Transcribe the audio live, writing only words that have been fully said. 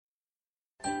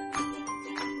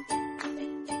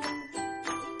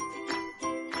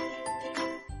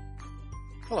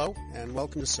Hello, and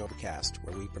welcome to Sobercast,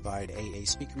 where we provide AA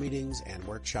speaker meetings and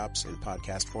workshops in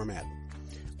podcast format.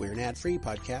 We're an ad-free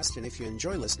podcast, and if you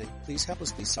enjoy listening, please help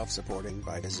us be self-supporting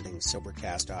by visiting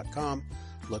Sobercast.com,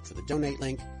 look for the donate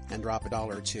link, and drop $1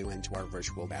 or $2 into our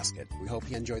virtual basket. We hope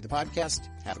you enjoy the podcast.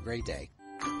 Have a great day.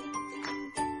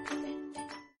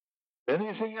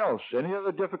 Anything else? Any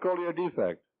other difficulty or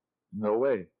defect? No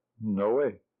way. No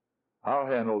way. I'll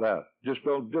handle that. Just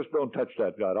don't touch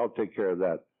that, God. I'll take care of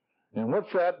that. And what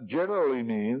that generally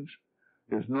means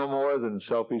is no more than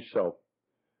selfish self.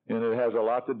 And it has a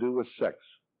lot to do with sex.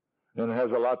 And it has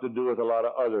a lot to do with a lot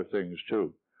of other things,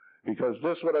 too. Because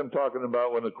this is what I'm talking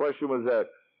about when the question was that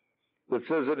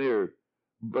says in here,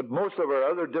 but most of our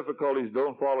other difficulties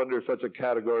don't fall under such a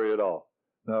category at all.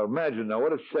 Now imagine,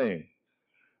 what it's saying.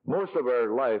 Most of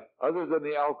our life, other than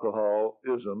the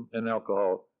alcoholism and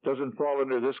alcohol, doesn't fall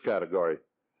under this category.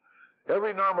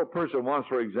 Every normal person wants,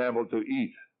 for example, to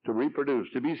eat, to reproduce,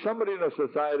 to be somebody in a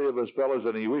society of his fellows,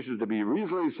 and he wishes to be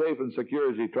reasonably safe and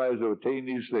secure as he tries to attain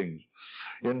these things.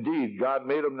 Indeed, God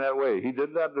made him that way. He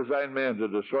did not design man to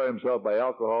destroy himself by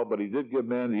alcohol, but he did give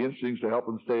man the instincts to help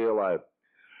him stay alive.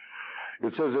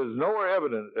 It says it's nowhere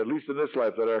evident, at least in this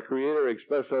life, that our Creator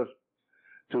expects us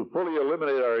to fully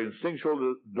eliminate our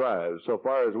instinctual drives. So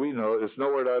far as we know, it's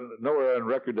nowhere on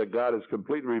record that God has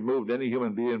completely removed any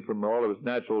human being from all of his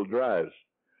natural drives.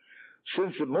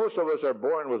 Since most of us are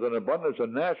born with an abundance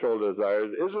of natural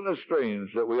desires, isn't it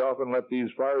strange that we often let these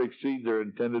far exceed their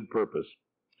intended purpose?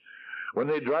 When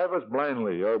they drive us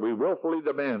blindly, or we willfully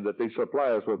demand that they supply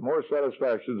us with more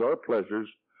satisfactions or pleasures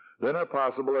than are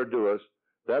possible or due us,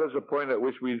 that is the point at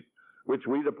which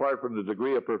we depart from the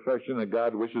degree of perfection that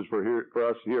God wishes for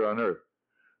us here on earth.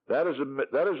 That is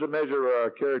a measure of our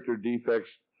character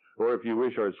defects, or if you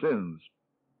wish, our sins.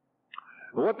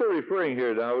 What they're referring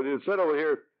here now, it said over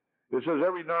here, it says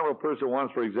every normal person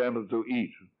wants, for example, to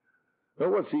eat. Now,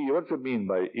 what's it mean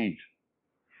by eat?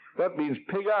 That means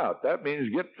pig out. That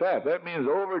means get fat. That means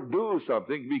overdo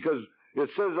something, because it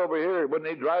says over here, when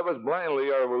they drive us blindly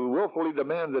or we willfully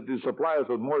demand that they supply us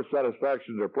with more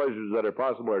satisfactions or pleasures that are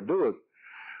possible or due us.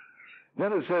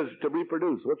 Then it says to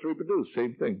reproduce. What's reproduce?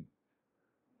 Same thing.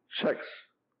 Sex.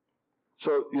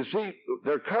 So, you see,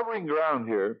 they're covering ground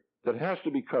here that has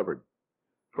to be covered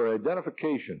for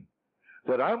identification.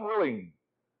 That I'm willing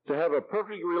to have a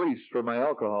perfect release from my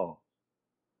alcoholism.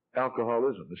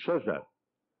 It says that.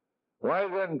 Why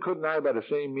then couldn't I, by the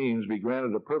same means, be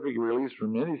granted a perfect release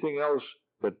from anything else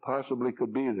that possibly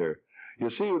could be there?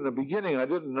 You see, in the beginning, I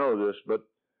didn't know this, but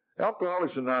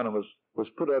Alcoholics Anonymous was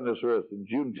put on this earth on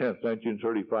June 10th,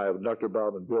 1935, and Dr.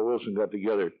 Bob and Bill Wilson got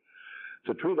together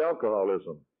to treat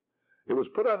alcoholism. It was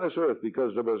put on this earth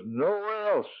because there was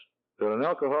nowhere else that an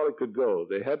alcoholic could go.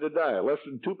 They had to die. Less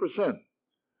than 2%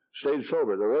 stayed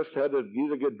sober. The rest had to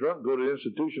either get drunk, go to the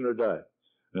institution, or die.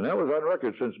 And that was on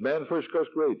record since man first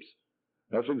cussed grapes.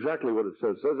 That's exactly what it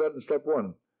says. It says that in step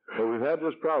 1. But we've had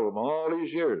this problem all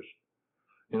these years.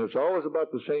 And it's always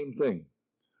about the same thing.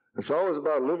 It's always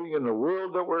about living in the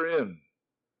world that we're in,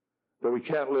 that we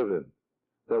can't live in.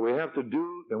 That we have to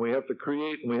do, and we have to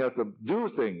create, and we have to do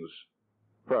things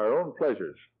for our own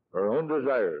pleasures, our own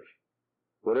desires,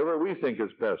 whatever we think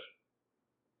is best.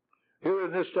 Here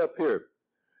in this step here,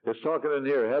 it's talking in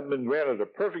here, having been granted a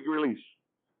perfect release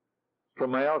from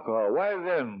my alcohol. Why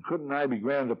then couldn't I be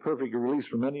granted a perfect release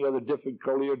from any other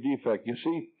difficulty or defect? You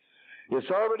see, it's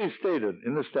already stated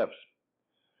in the steps.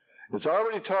 It's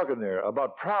already talking there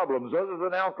about problems other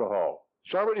than alcohol.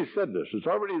 It's already said this. It's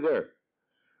already there.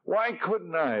 Why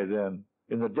couldn't I then,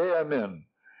 in the day I'm in,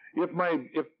 if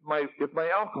my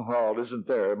alcohol isn't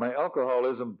there, my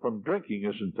alcoholism from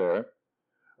drinking isn't there,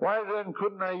 why then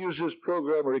couldn't I use this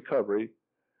program of recovery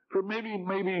for maybe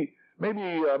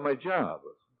my job,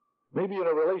 maybe in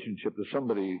a relationship with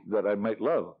somebody that I might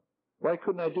love? Why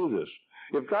couldn't I do this?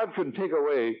 If God couldn't take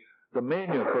away the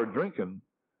mania for drinking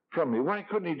from me, why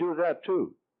couldn't he do that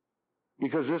too?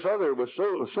 Because this other was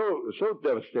so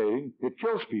devastating, it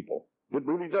kills people. It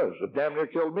really does. It damn near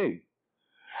killed me.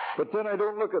 But then I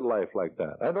don't look at life like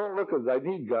that. I don't look at, I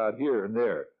need God here and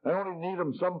there. I only need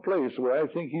him someplace where I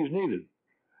think he's needed.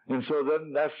 And so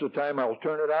then that's the time I'll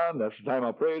turn it on. That's the time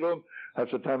I'll pray to him.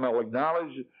 That's the time I'll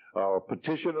acknowledge, I'll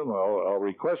petition him, I'll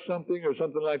request something or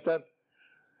something like that.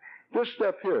 This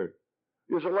step here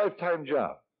is a lifetime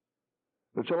job.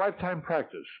 It's a lifetime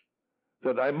practice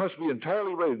that I must be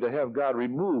entirely ready to have God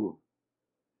remove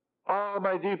all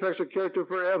my defects of character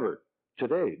forever.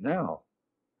 Today, now.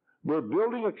 We're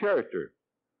building a character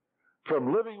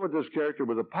from living with this character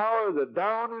with a power that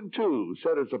down in 2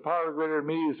 said it's a power greater than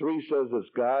me. 3 says it's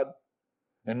God.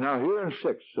 And now here in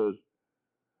 6 says,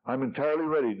 I'm entirely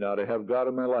ready now to have God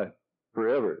in my life.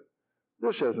 forever.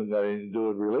 This hasn't got anything to do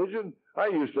with religion. I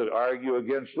used to argue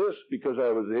against this because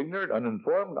I was ignorant,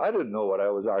 uninformed. I didn't know what I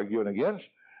was arguing against.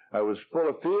 I was full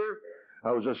of fear.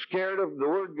 I was scared of the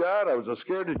word God. I was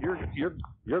scared that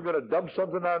you're going to dump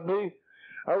something on me.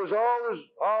 I was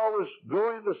always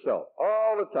going to self,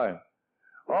 all the time.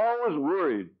 Always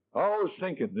worried, always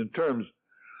thinking in terms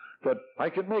that I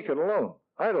can make it alone.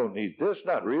 I don't need this,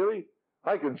 not really.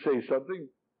 I can say something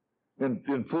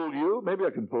and fool you. Maybe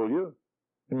I can fool you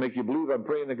and make you believe I'm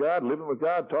praying to God, living with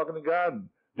God, talking to God,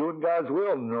 doing God's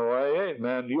will. No, I ain't,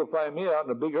 man. You'll find me out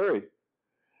in a big hurry.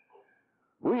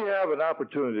 We have an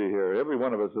opportunity here, every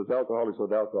one of us as alcoholics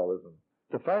with alcoholism,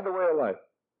 to find a way of life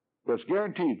that's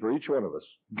guaranteed for each one of us.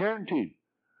 Guaranteed.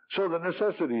 So the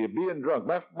necessity of being drunk.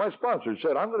 My sponsor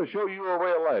said, I'm going to show you a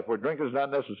way of life where drink is not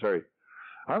necessary.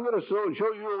 I'm going to show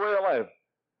you a way of life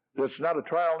that's not a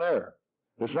trial and error.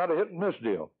 It's not a hit and miss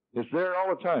deal. It's there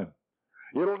all the time.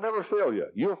 It'll never fail you.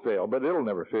 You'll fail, but it'll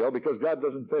never fail because God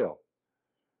doesn't fail.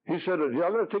 He said, I'm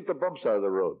going to take the bumps out of the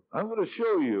road. I'm going to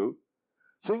show you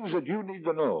things that you need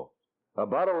to know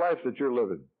about a life that you're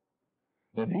living.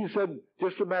 And he said,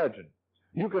 just imagine.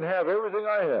 You can have everything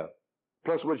I have,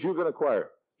 plus what you can acquire.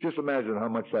 Just imagine how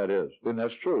much that is. And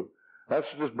that's true. That's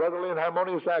just brotherly and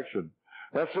harmonious action.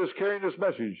 That's just carrying this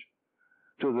message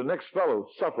to the next fellow,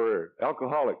 sufferer,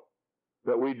 alcoholic,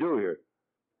 that we do here.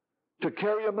 To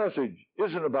carry a message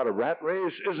isn't about a rat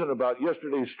race, isn't about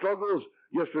yesterday's struggles,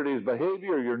 yesterday's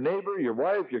behavior, your neighbor, your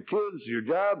wife, your kids, your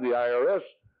job, the IRS.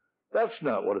 That's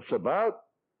not what it's about.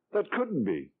 That couldn't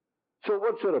be. So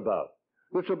what's it about?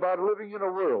 It's about living in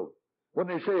a world. When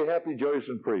they say happy, joyous,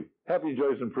 and free, happy,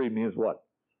 joyous, and free means what?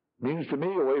 Means to me,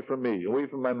 away from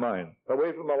my mind,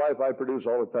 away from the life I produce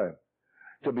all the time.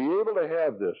 To be able to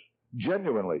have this,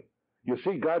 genuinely. You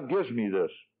see, God gives me this.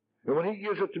 And when He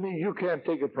gives it to me, you can't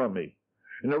take it from me.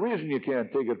 And the reason you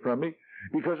can't take it from me,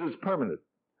 because it's permanent.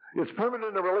 It's permanent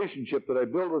in the relationship that I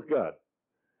build with God.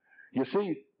 You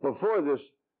see, before this,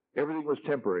 everything was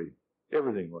temporary.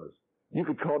 Everything was. You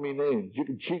could call me names. You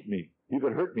could cheat me. You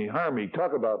could hurt me, harm me,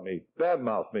 talk about me,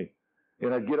 badmouth me.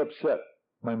 And I'd get upset.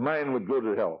 My mind would go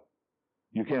to hell.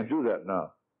 You can't do that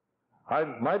now.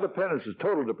 My dependence is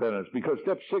total dependence because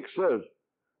step 6 says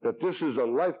that this is a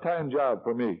lifetime job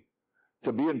for me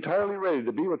to be entirely ready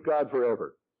to be with God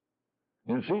forever.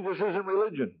 And see, this isn't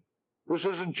religion. This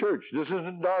isn't church. This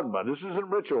isn't dogma. This isn't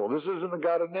ritual. This isn't a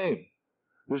God of name.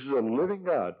 This is a living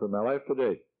God for my life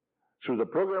today through the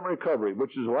program of recovery,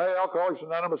 which is why Alcoholics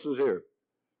Anonymous is here.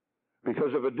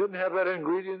 Because if it didn't have that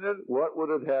ingredient in it, what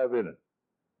would it have in it?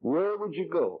 Where would you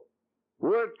go?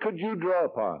 Where could you draw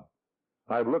upon?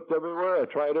 I've looked everywhere. I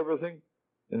tried everything,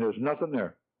 and there's nothing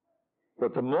there.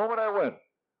 But the moment I went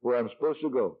where I'm supposed to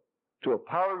go, to a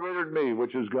power greater than me,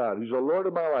 which is God, He's the Lord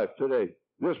of my life today,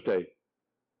 this day,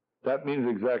 that means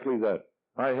exactly that.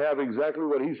 I have exactly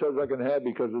what He says I can have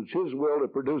because it's His will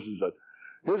that produces it.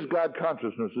 His God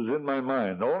consciousness is in my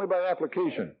mind, only by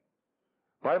application.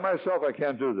 By myself, I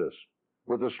can't do this.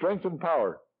 With the strength and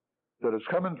power that is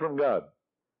coming from God,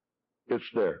 it's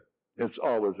there. It's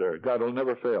always there. God will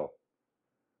never fail.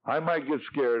 I might get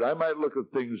scared. I might look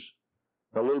at things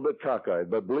a little bit cockeyed,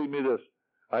 but believe me this,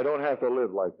 I don't have to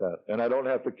live like that, and I don't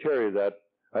have to carry that.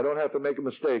 I don't have to make a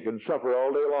mistake and suffer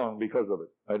all day long because of it.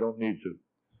 I don't need to.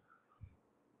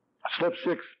 Step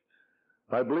 6,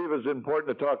 I believe is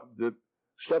important to talk to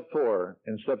step 4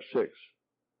 and step 6,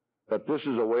 that this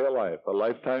is a way of life, a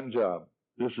lifetime job.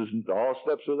 This isn't, all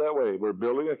steps are that way. We're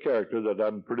building a character that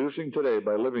I'm producing today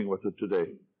by living with it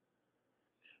today.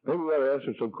 Maybe we ought to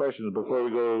answer some questions before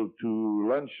we go to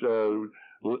lunch.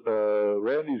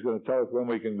 Randy's going to tell us when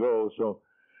we can go, so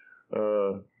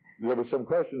there were some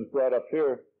questions brought up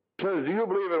here. It says, do you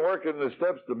believe in working the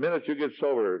steps the minute you get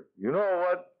sober? You know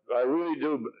what? I really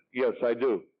do. Yes, I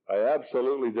do. I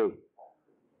absolutely do.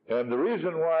 And the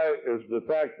reason why is the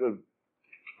fact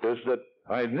that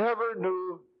I never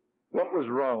knew what was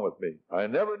wrong with me. I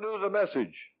never knew the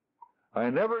message. I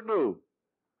never knew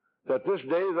that this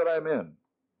day that I'm in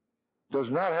does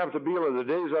not have to be like the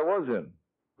days I was in.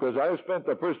 Because I spent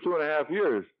the first 2.5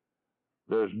 years.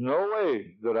 There's no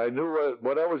way that I knew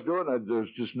what I was doing. There's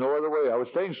just no other way. I was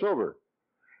staying sober.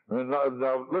 And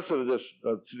now listen to this.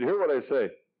 Hear what I say.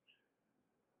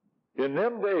 In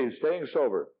them days, staying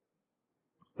sober,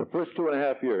 the first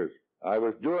 2.5 years, I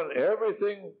was doing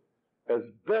everything as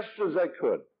best as I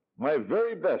could. My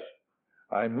very best.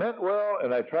 I meant well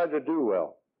and I tried to do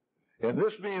well. And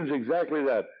this means exactly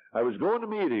that. I was going to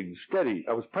meetings, steady.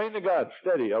 I was praying to God,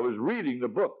 steady. I was reading the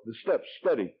book, the steps,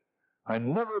 steady. I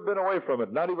never been away from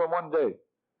it, not even one day.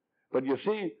 But you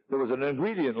see, there was an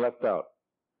ingredient left out,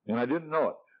 and I didn't know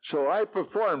it. So I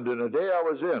performed in the day I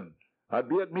was in. I'd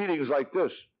be at meetings like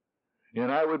this,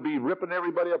 and I would be ripping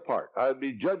everybody apart. I'd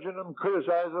be judging them,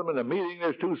 criticizing them. In the meeting,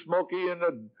 there's too smoky, and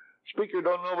the speaker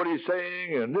don't know what he's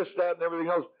saying, and this, that, and everything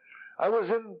else. I was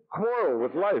in quarrel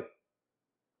with life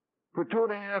for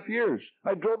 2.5 years.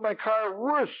 I drove my car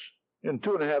worse in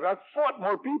 2.5. I fought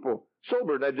more people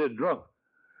sober than I did drunk,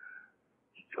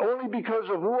 only because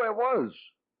of who I was.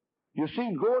 You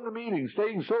see, going to meetings,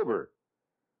 staying sober,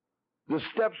 the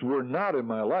steps were not in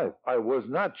my life. I was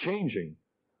not changing.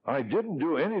 I didn't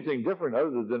do anything different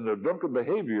other than the drunken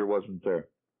behavior wasn't there.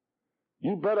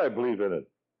 You bet I believe in it.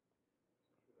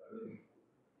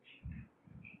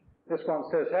 This one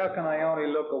says, how can I only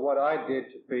look at what I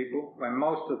did to people when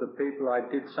most of the people I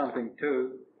did something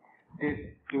to did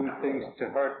do things to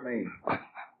hurt me?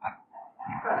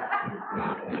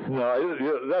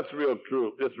 No, that's real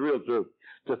true. It's real true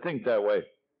to think that way.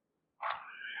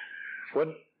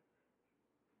 When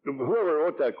whoever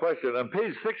wrote that question, on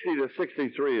page 60 to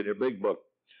 63 in your big book,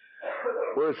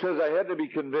 where it says, I had to be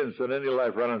convinced that any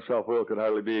life run on self-will could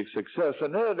hardly be a success.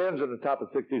 And then it ends at the top of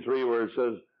 63 where it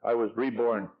says, I was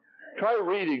reborn. Try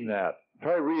reading that.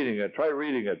 Try reading it.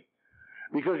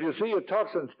 Because you see, it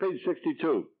talks on page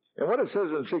 62. And what it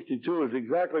says in 62 is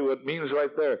exactly what it means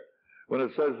right there when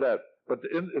it says that. But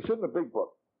it's in the big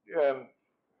book. And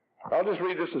I'll just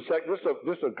read just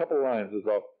a couple lines is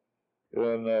all.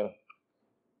 And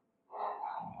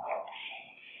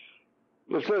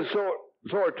it says,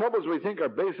 so our troubles, we think, are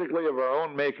basically of our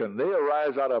own making. They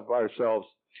arise out of ourselves.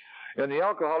 And the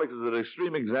alcoholic is an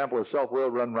extreme example of self-will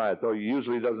run riot, though he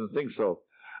usually doesn't think so.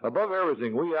 Above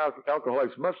everything, we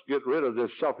alcoholics must get rid of this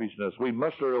selfishness. We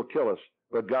must or it'll kill us.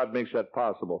 But God makes that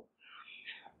possible.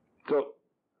 So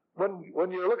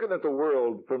when you're looking at the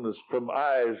world from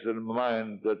eyes and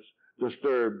mind that's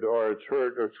disturbed or it's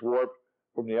hurt or it's warped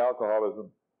from the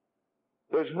alcoholism,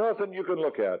 there's nothing you can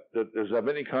look at that is of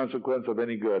any consequence of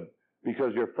any good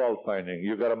because you're fault-finding.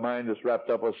 You've got a mind that's wrapped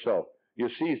up with self. You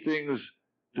see things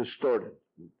distorted.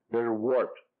 They're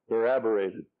warped. They're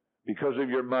aberrated because of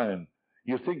your mind.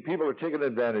 You think people are taking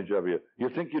advantage of you. You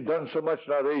think you've done so much,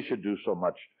 now they should do so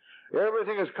much.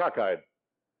 Everything is cockeyed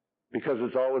because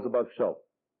it's always about self.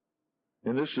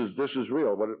 And this is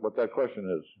real, what that question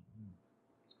is.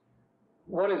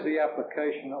 What is the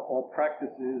application or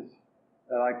practices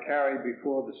that I carry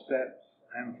before the steps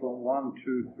and from 1,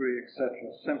 2, 3, etc.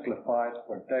 simplified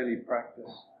for daily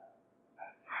practice?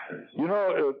 You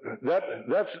know,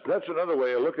 that's another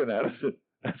way of looking at it.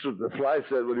 That's what the fly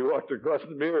said when he walked across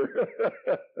the mirror.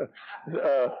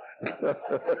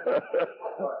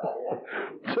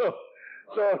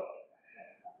 So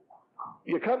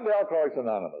you come to Alcoholics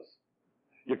Anonymous.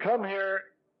 You come here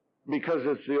because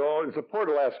it's a poor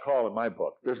last call in my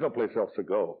book. There's no place else to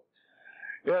go.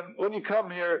 And when you come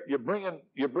here, you're bringing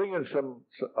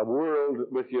a world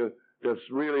with you that's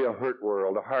really a hurt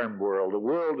world, a harmed world, a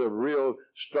world of real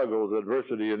struggles,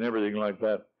 adversity, and everything like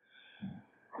that.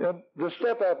 And the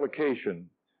step application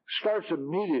starts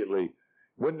immediately.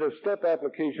 When the step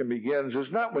application begins,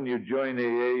 is not when you join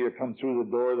AA, you come through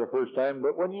the door the first time,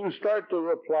 but when you start to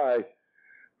apply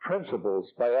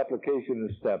principles by application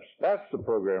and steps. That's the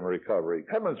program of recovery.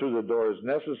 Coming through the door is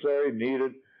necessary,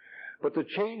 needed, but the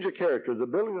change of character, the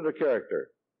building of the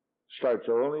character, starts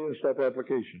only in step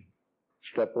application.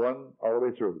 Step 1, all the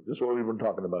way through. This is what we've been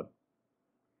talking about.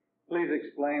 Please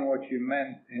explain what you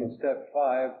meant in step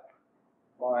 5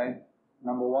 by,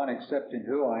 number 1, accepting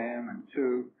who I am, and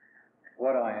 2,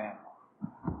 what I am.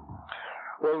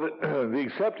 Well, the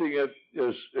accepting it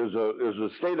is a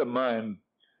state of mind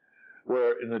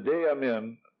where in the day I'm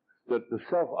in, that the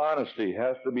self-honesty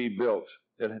has to be built.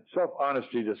 And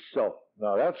self-honesty to self.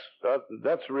 Now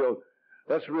that's real.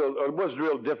 It was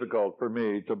real difficult for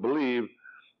me to believe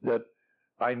that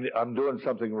I'm doing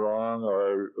something wrong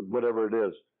or whatever it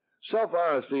is.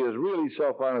 Self-honesty is really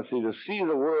self-honesty to see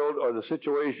the world or the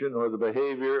situation or the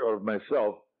behavior of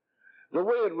myself the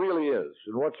way it really is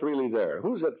and what's really there.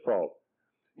 Who's at fault?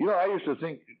 You know, I used to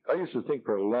think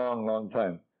for a long, long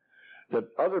time that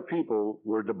other people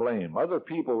were to blame. Other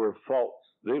people were fault.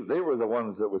 They were the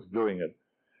ones that was doing it.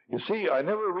 You see, I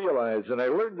never realized, and I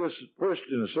learned this first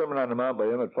in the Sermon on the Mount by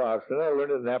Emmett Fox, then I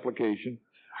learned it in application.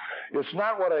 It's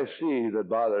not what I see that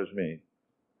bothers me.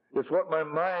 It's what my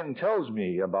mind tells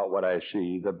me about what I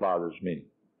see that bothers me.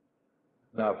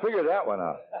 Now, figure that one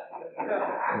out.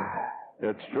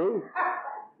 It's true.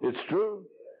 It's true.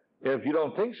 If you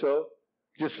don't think so,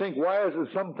 just think, why is it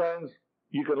sometimes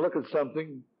you can look at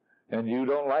something and you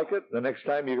don't like it, the next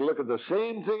time you look at the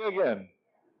same thing again,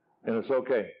 and it's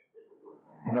okay.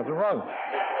 Nothing wrong.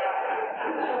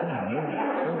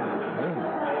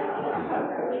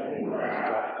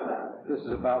 This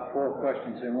is about 4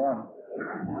 questions in one.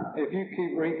 if you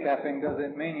keep recapping, does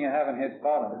it mean you haven't hit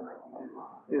bottom?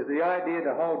 Is the idea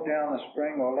to hold down the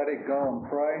spring or let it go and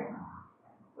pray?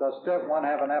 Does step one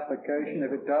have an application?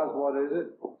 If it does, what is it?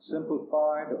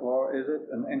 Simplified, or is it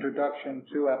an introduction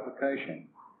to application?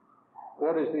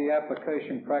 What is the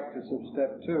application practice of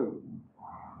step two?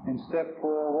 In step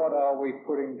four, what are we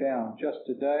putting down? Just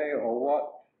today, or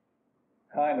what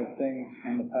kind of things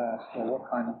in the past, or what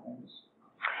kind of things?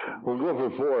 We'll go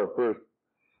for four first.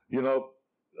 You know,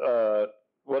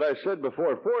 what I said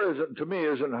before, four isn't, to me,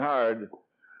 isn't hard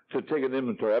to take an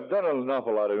inventory. I've done an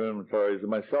awful lot of inventories,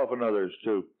 myself and others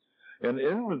too. And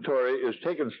inventory is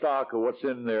taking stock of what's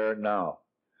in there now.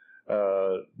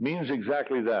 Means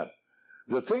exactly that.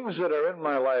 The things that are in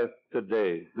my life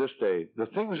today, this day, the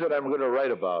things that I'm going to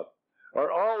write about,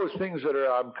 are always things that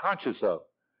I'm conscious of.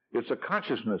 It's a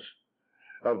consciousness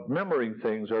of remembering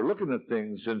things or looking at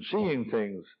things and seeing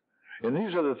things. And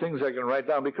these are the things I can write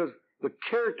down because the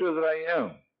character that I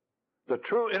am, the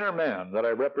true inner man that I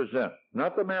represent,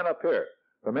 not the man up here,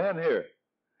 the man here,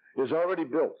 is already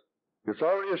built. It's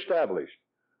already established.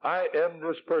 I am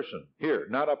this person here,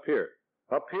 not up here.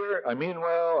 Up here, I mean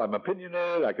well, I'm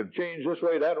opinionated, I can change this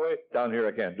way, that way. Down here,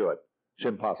 I can't do it. It's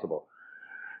impossible.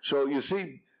 So you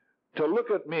see, to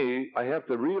look at me, I have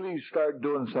to really start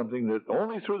doing something that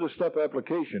only through the step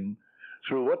application,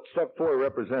 through what step 4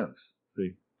 represents.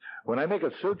 See? When I make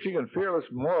a searching and fearless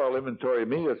moral inventory of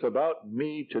me, it's about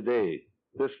me today,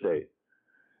 this day.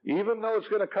 Even though it's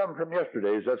going to come from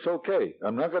yesterday's, that's okay.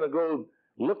 I'm not going to go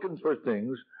looking for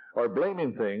things or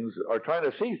blaming things or trying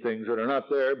to see things that are not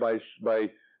there by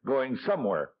going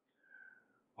somewhere.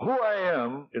 Who I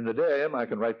am in the day I am, I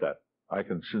can write that. I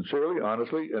can sincerely,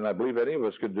 honestly, and I believe any of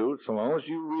us can do it, so long as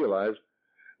you realize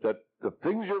that the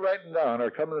things you're writing down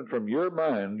are coming from your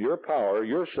mind, your power,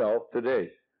 yourself today.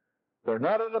 They're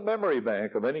not in a memory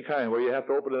bank of any kind where you have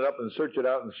to open it up and search it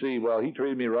out and see, well, he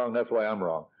treated me wrong, that's why I'm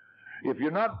wrong. If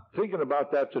you're not thinking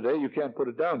about that today, you can't put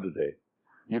it down today.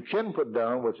 You can put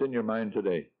down what's in your mind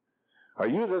today. Are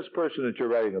you this person that you're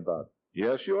writing about?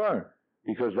 Yes, you are,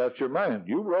 because that's your mind.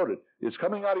 You wrote it. It's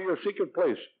coming out of your secret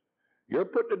place. You're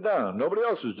putting it down. Nobody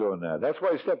else is doing that. That's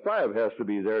why step 5 has to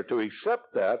be there, to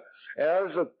accept that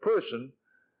as a person,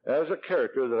 as a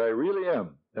character that I really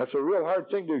am. That's a real hard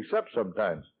thing to accept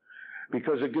sometimes,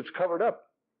 because it gets covered up.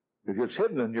 It gets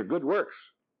hidden in your good works,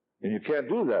 and you can't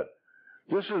do that.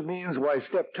 This means why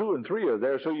step 2 and 3 are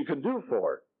there, so you can do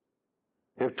 4.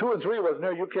 If 2 and 3 wasn't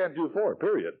there, you can't do 4,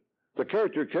 period. The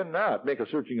character cannot make a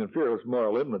searching and fearless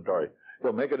moral inventory.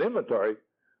 He'll make an inventory,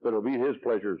 but it'll be his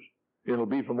pleasures. It'll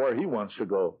be from where he wants to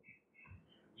go.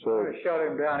 So shut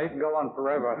him down. He can go on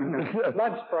forever.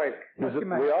 Lunch break. Is it,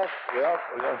 we off?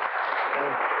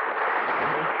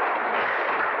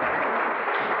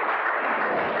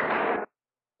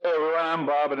 Hey everyone, I'm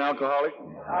Bob, an alcoholic.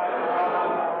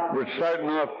 We're starting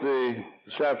off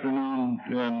this afternoon,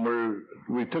 and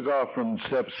we took off from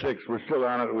step 6. We're still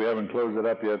on it. We haven't closed it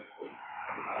up yet.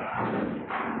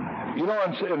 You know,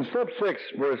 in step 6,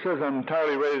 where it says I'm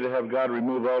entirely ready to have God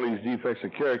remove all these defects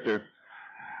of character,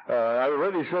 I've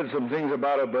already said some things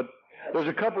about it, but there's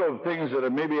a couple of things that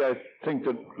maybe I think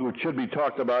that should be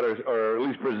talked about or at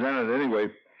least presented anyway.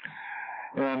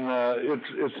 And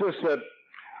it's this, that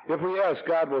if we ask,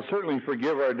 God will certainly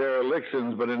forgive our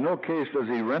derelictions, but in no case does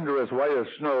he render us white as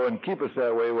snow and keep us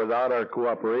that way without our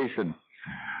cooperation.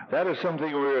 That is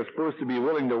something we are supposed to be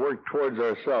willing to work towards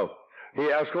ourselves. He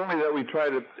asks only that we try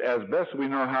to, as best we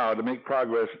know how, to make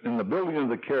progress in the building of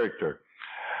the character.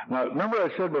 Now, remember I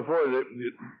said before that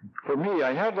for me,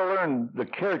 I had to learn the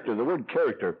character. The word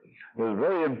character was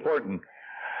very important,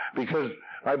 because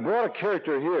I brought a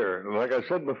character here, like I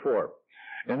said before.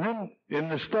 And then in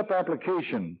the step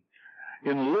application,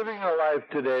 in living a life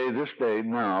today, this day,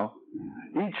 now,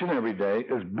 each and every day,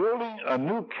 is building a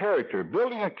new character,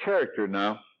 building a character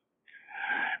now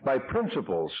by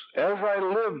principles. As I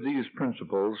live these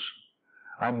principles,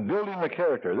 I'm building the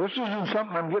character. This isn't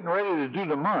something I'm getting ready to do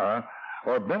tomorrow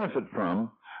or benefit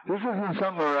from. This isn't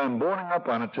something where I'm boning up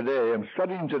on it today. I'm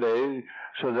studying today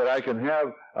so that I can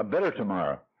have a better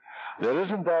tomorrow. That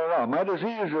isn't that at all. My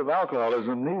disease of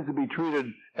alcoholism needs to be treated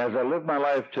as I live my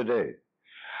life today.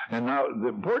 And now the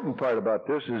important part about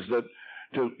this is that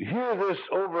to hear this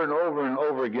over and over and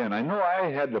over again, I know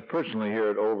I had to personally hear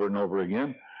it over and over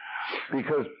again,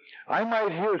 because I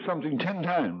might hear something 10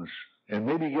 times and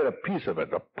maybe get a piece of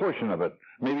it, a portion of it,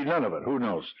 maybe none of it, who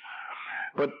knows.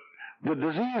 But the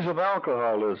disease of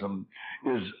alcoholism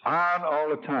is on all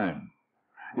the time.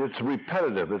 It's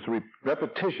repetitive, it's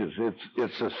repetitious,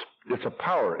 it's a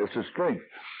power, it's a strength.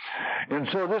 And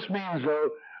so this means, though,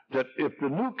 that if the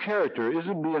new character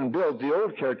isn't being built, the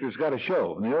old character's got to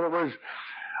show. In other words,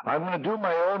 I'm going to do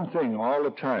my own thing all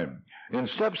the time. In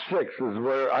step 6 is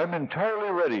where I'm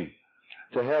entirely ready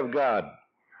to have God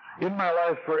in my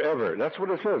life forever. That's what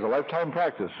it says, a lifetime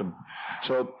practice.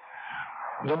 So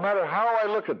no matter how I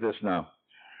look at this now,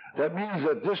 that means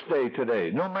that this day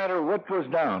today, no matter what goes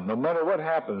down, no matter what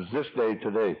happens this day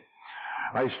today,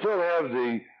 I still have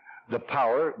the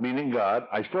power, meaning God.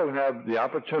 I still have the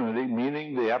opportunity,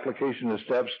 meaning the application of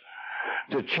steps,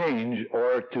 to change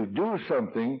or to do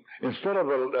something instead of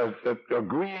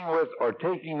agreeing with or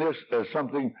taking this as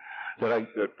something that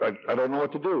I don't know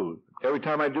what to do. Every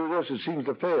time I do this, it seems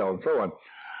to fail, and so on.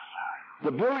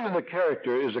 The building of the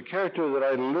character is a character that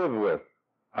I live with.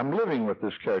 I'm living with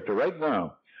this character right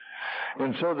now.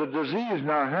 And so the disease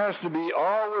now has to be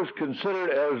always considered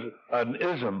as an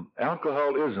ism,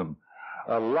 alcoholism,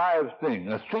 a live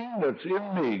thing, a thing that's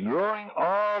in me, growing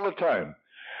all the time.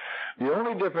 The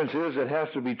only difference is it has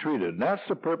to be treated. And that's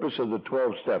the purpose of the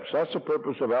 12 steps. That's the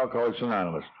purpose of Alcoholics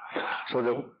Anonymous.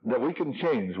 So that we can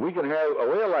change. We can have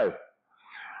a way of life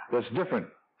that's different.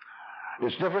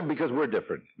 It's different because we're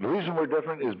different. The reason we're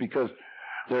different is because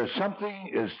there's something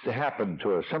is to happen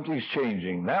to us. Something's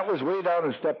changing. That was way down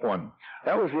in step 1.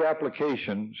 That was the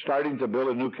application, starting to build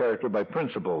a new character by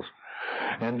principles.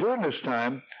 And during this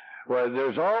time, well,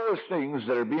 there's always things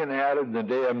that are being added in the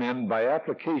day I'm in by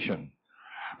application.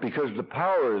 Because the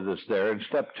power that's there in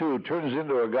step 2 turns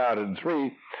into a God in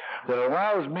 3 that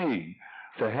allows me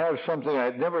to have something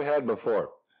I'd never had before.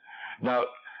 Now,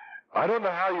 I don't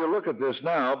know how you look at this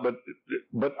now,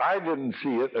 but I didn't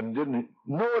see it and didn't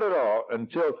know it at all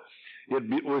until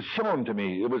it was shown to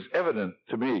me. It was evident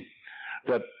to me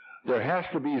that there has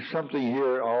to be something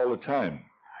here all the time.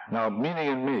 Now,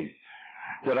 meaning in me,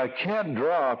 that I can't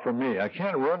draw from me. I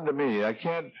can't run to me. I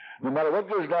can't, no matter what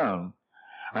goes down,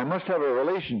 I must have a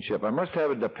relationship. I must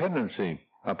have a dependency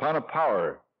upon a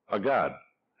power, a God,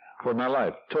 for my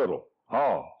life, total,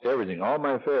 all, everything, all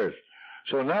my affairs.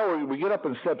 So now we get up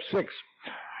in step 6.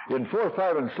 In 4,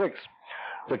 5, and 6,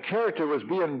 the character was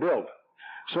being built.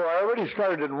 So I already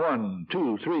started in 1,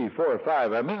 2, 3, 4,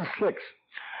 5. I'm in 6.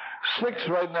 6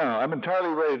 right now. I'm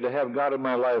entirely ready to have God in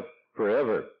my life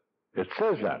forever. It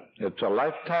says that. It's a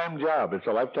lifetime job. It's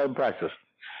a lifetime practice.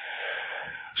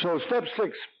 So step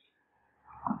 6.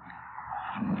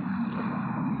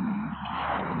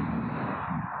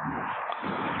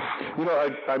 You know,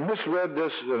 I misread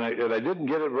this, and I didn't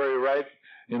get it very right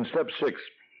in step 6.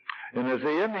 And as the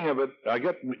ending of it, I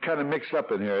get kind of mixed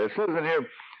up in here. It says in here,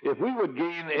 if we would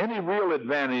gain any real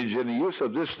advantage in the use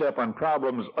of this step on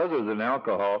problems other than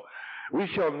alcohol, we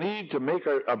shall need to make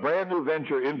a brand new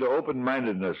venture into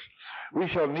open-mindedness. We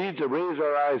shall need to raise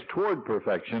our eyes toward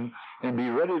perfection and be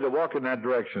ready to walk in that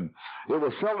direction. It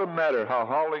will seldom matter how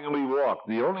haulingly we walk.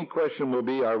 The only question will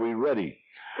be, are we ready?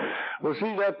 Well,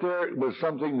 see, that there was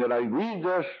something that I read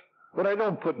this, but I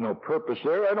don't put no purpose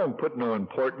there. I don't put no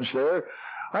importance there.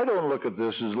 I don't look at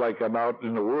this as like I'm out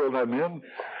in the world I'm in,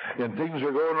 and things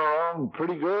are going along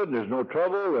pretty good. There's no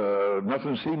trouble.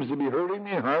 Nothing seems to be hurting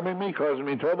me, harming me, causing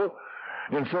me trouble.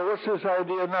 And so what's this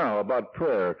idea now about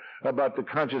prayer, about the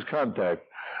conscious contact,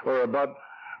 or about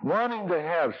wanting to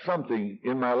have something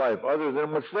in my life other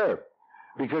than what's there?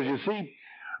 Because you see,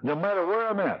 no matter where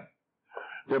I'm at,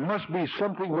 there must be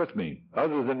something with me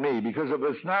other than me, because if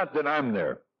it's not, then I'm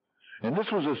there. And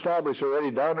this was established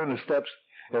already down in the steps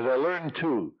as I learned,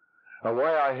 too,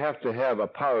 why I have to have a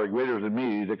power greater than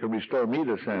me that can restore me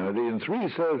to sanity. And 3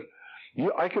 says,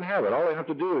 I can have it. All I have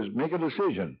to do is make a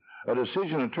decision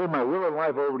to turn my will and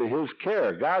life over to His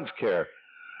care, God's care,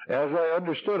 as I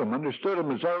understood Him. Understood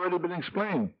Him has already been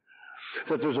explained,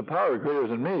 that there's a power greater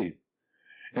than me.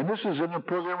 And this is in the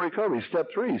program recovery. Step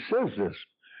 3 says this,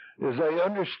 is I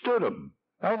understood Him.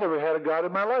 I never had a God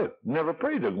in my life, never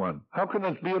prayed to one. How can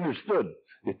it be understood?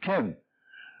 It can.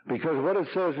 Because what it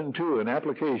says in 2, an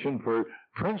application for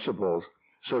principles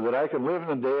so that I can live in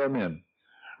the day I'm in,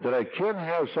 that I can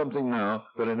have something now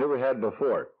that I never had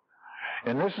before.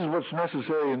 And this is what's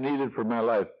necessary and needed for my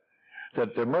life,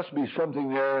 that there must be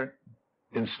something there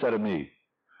instead of me.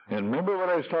 And remember what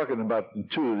I was talking about in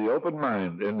 2, the open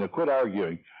mind and the quit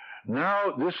arguing.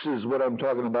 Now this is what I'm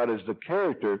talking about, is the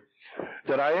character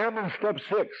that I am in step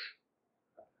 6.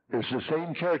 It's the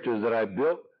same character that I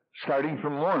built starting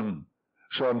from 1.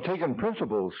 So I'm taking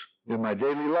principles in my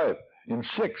daily life. In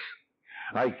 6,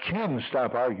 I can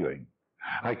stop arguing.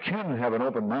 I can have an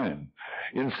open mind.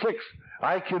 In 6,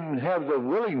 I can have the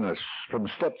willingness from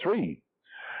step 3,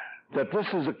 that this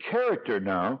is a character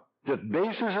now that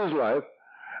bases his life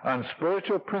on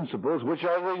spiritual principles, which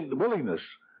are the willingness.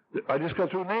 I just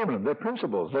got through naming them. They're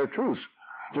principles. They're truths.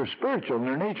 They're spiritual in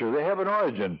their nature. They have an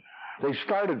origin. They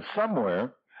started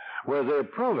somewhere where they're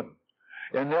proven.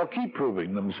 And they'll keep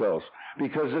proving themselves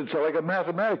because it's like a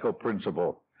mathematical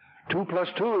principle. 2 plus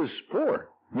 2 is 4.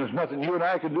 There's nothing you and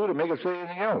I can do to make it say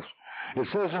anything else. It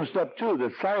says in step 2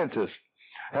 that scientists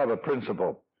have a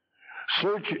principle.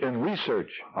 Search and research,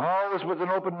 always with an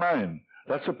open mind.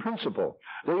 That's a principle.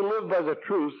 They live by the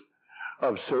truth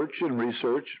of search and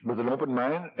research with an open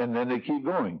mind, and then they keep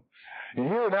going. And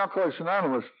here in Alcoholics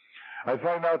Anonymous, I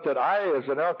find out that I, as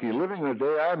an alkie, living the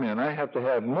day I'm in, I have to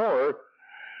have more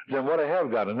than what I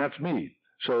have got, and that's me.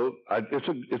 So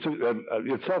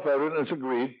it's self-evident, it's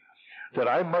agreed that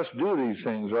I must do these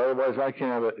things, or otherwise I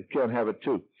can't have it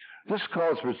too. This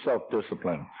calls for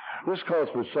self-discipline. This calls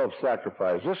for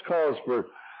self-sacrifice. This calls for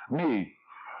me.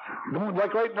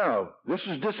 Like right now, this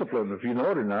is discipline, if you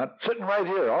know it or not. Sitting right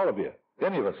here, all of you,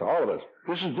 any of us, all of us.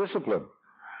 This is discipline.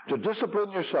 To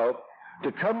discipline yourself,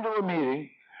 to come to a meeting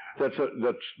that's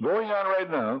going on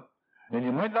right now, and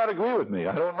you might not agree with me.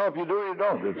 I don't know if you do or you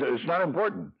don't. It's not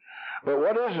important. But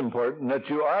what is important, that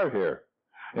you are here.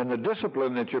 And the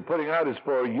discipline that you're putting out is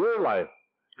for your life,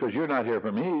 because you're not here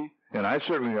for me, and I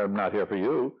certainly am not here for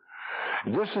you.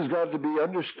 This has got to be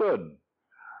understood,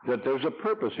 that there's a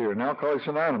purpose here in Alcoholics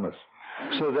Anonymous,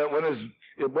 so that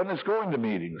when it's going to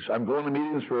meetings, I'm going to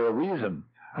meetings for a reason.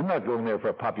 I'm not going there for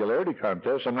a popularity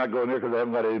contest. I'm not going there because I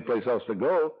haven't got any place else to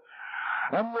go.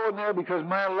 I'm going there because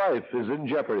my life is in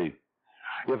jeopardy.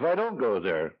 If I don't go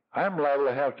there, I'm liable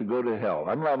to have to go to hell.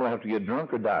 I'm liable to have to get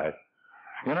drunk or die.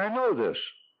 And I know this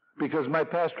because my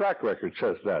past track record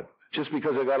says that. Just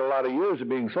because I got a lot of years of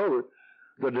being sober,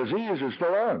 the disease is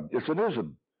still on. It's an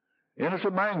ism. And it's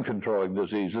a mind-controlling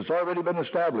disease. It's already been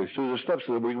established through the steps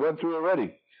that we went through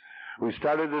already. We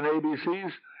started in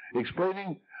ABCs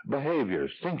explaining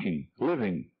behaviors, thinking,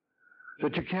 living,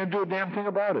 that you can't do a damn thing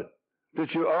about it,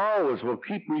 that you always will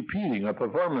keep repeating a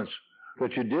performance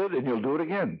that you did and you'll do it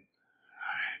again.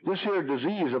 This here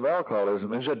disease of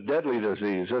alcoholism is a deadly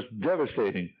disease. It's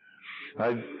devastating.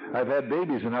 I've had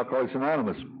babies in Alcoholics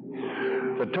Anonymous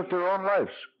that took their own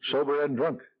lives, sober and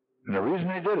drunk. And the reason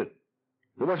they did it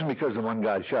wasn't because the one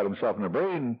guy shot himself in the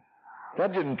brain.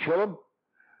 That didn't kill him.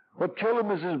 What killed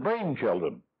him is his brain killed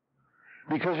him.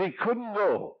 Because he couldn't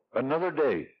go another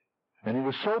day. And he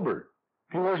was sober.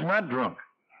 He was not drunk.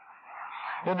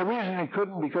 And the reason he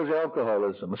couldn't, because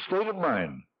alcoholism, a state of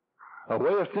mind, a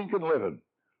way of thinking, living,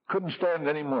 couldn't stand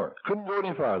anymore. Couldn't go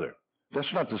any farther.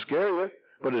 That's not to scare you,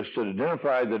 but it's to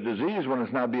identify the disease when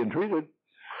it's not being treated.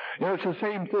 You know, it's the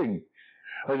same thing.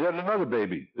 I had another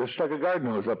baby that stuck a garden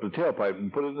hose up the tailpipe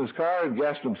and put it in his car and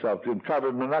gassed himself and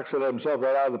carbon monoxide himself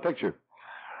right out of the picture.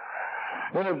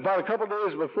 And about a couple of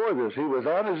days before this, he was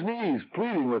on his knees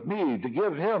pleading with me to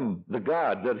give him the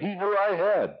God that he knew I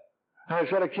had. And I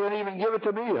said, I can't even give it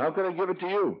to me. How can I give it to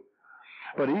you?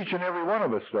 But each and every one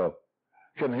of us, though,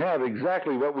 can have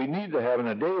exactly what we need to have in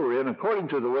the day we're in, according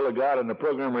to the will of God and the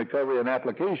program recovery and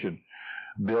application.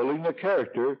 Building the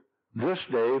character this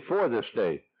day for this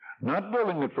day. Not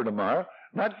building it for tomorrow.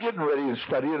 Not getting ready and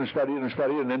studying and studying and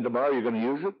studying, and then tomorrow you're going to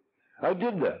use it. I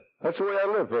did that. That's the way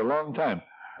I lived for a long time.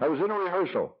 I was in a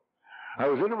rehearsal. I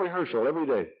was in a rehearsal every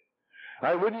day.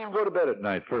 I wouldn't even go to bed at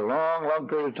night for a long, long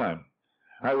period of time.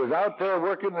 I was out there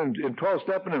working and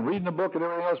 12-stepping and reading a book and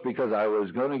everything else because I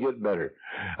was going to get better.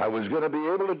 I was going to be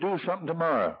able to do something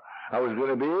tomorrow. I was going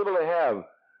to be able to have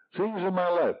things in my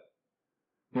life.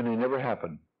 And they never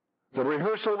happened. The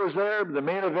rehearsal was there. The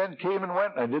main event came and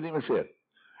went. I didn't even see it.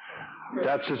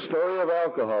 That's a story of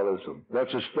alcoholism.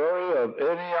 That's a story of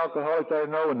any alcoholic I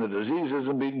know, and the disease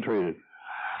isn't being treated.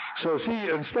 So see,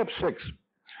 in step 6,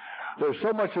 there's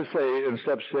so much to say in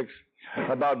step 6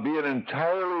 about being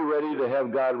entirely ready to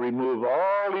have God remove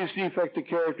all these defects of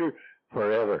character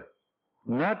forever.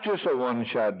 Not just a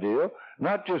one-shot deal,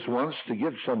 not just once to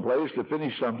get someplace, to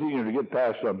finish something, or to get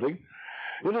past something.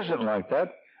 It isn't like that.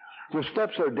 The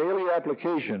steps are daily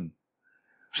application,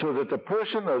 so that the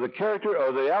person or the character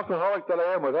or the alcoholic that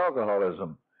I am with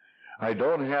alcoholism, I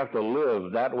don't have to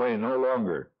live that way no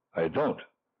longer. I don't.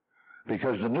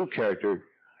 Because the new character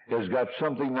has got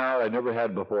something now I never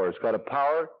had before. It's got a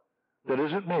power that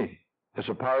isn't me. It's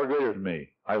a power greater than me.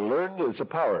 I learned it's a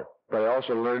power, but I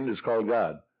also learned it's called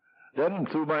God. Then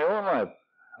through my own life,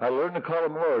 I learned to call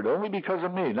him Lord, only because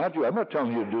of me, not you. I'm not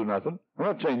telling you to do nothing. I'm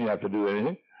not saying you have to do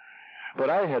anything. But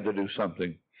I had to do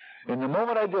something. And the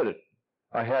moment I did it,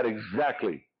 I had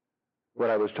exactly what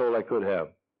I was told I could have.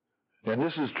 And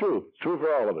this is true. It's true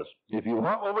for all of us. If you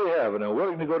want what we have and are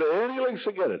willing to go to any lengths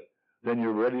to get it, then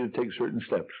you're ready to take certain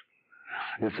steps.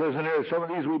 It says in there, some of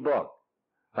these we block.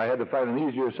 I had to find an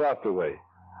easier, softer way.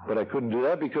 But I couldn't do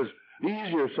that because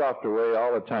easier, softer way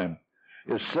all the time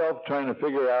is self trying to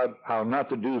figure out how not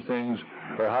to do things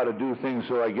or how to do things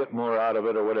so I get more out of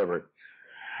it or whatever.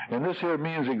 And this here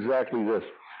means exactly this.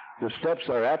 The steps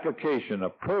are application, a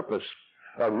purpose,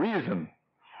 a reason,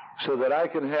 so that I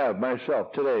can have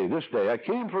myself today, this day. I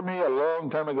came for me a long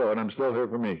time ago, and I'm still here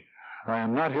for me. I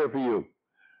am not here for you.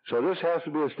 So this has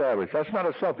to be established. That's not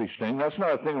a selfish thing. That's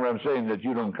not a thing where I'm saying that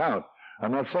you don't count.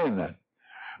 I'm not saying that.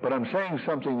 But I'm saying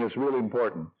something that's really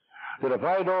important. That if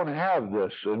I don't have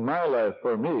this in my life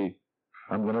for me,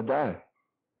 I'm going to die.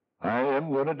 I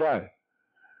am going to die.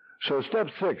 So step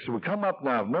 6, we come up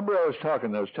now. Remember I was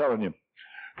telling you,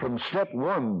 from step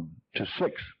 1 to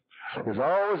 6 is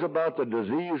always about the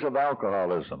disease of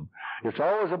alcoholism. It's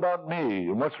always about me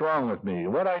and what's wrong with me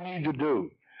and what I need to do.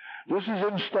 This is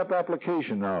in step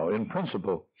application now, in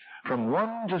principle. From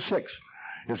 1 to 6,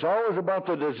 it's always about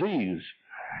the disease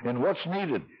and what's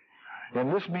needed.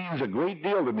 And this means a great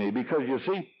deal to me because, you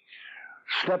see,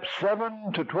 step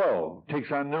 7 to 12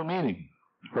 takes on new meaning.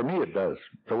 For me it does,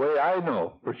 the way I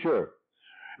know for sure,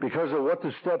 because of what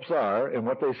the steps are and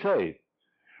what they say.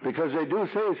 Because they do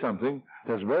say something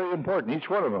that's very important, each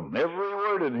one of them. Every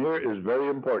word in here is very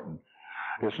important.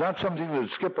 It's not something to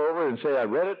skip over and say, I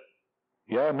read it.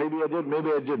 Yeah, maybe I did, maybe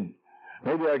I didn't.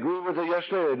 Maybe I agree with it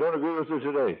yesterday, I don't agree with it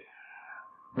today.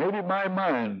 Maybe my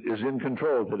mind is in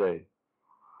control today.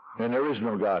 And there is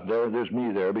no God there, there's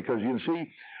me there. Because you see,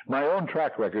 my own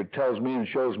track record tells me and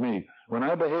shows me when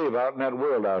I behave out in that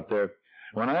world out there,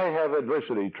 when I have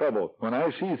adversity, trouble, when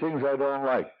I see things I don't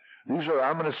like, these are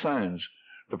ominous signs.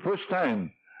 The first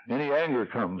time any anger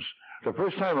comes, the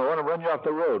first time I want to run you off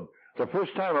the road, the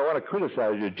first time I want to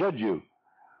criticize you, judge you,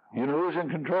 you know who's in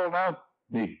control now?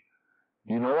 Me.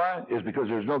 You know why? It's because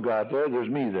there's no God there, there's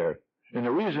me there. And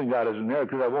the reason God isn't there is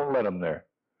because I won't let him there.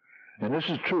 And this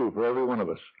is true for every one of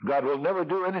us. God will never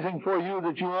do anything for you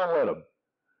that you won't let him,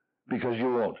 because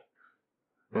you won't.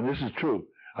 And this is true.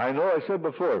 I know I said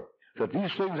before that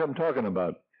these things I'm talking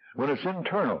about, when it's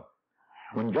internal,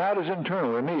 when God is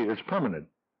internal in me, it's permanent.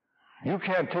 You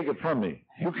can't take it from me.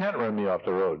 You can't run me off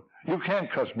the road. You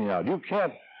can't cuss me out. You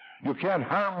can't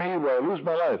harm me where I lose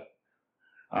my life.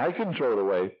 I can throw it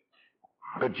away,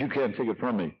 but you can't take it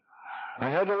from me. I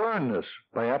had to learn this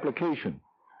by application.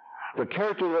 The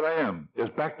character that I am is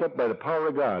backed up by the power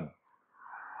of God.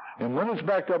 And when it's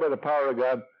backed up by the power of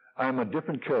God, I'm a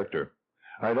different character.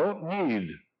 I don't need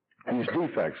these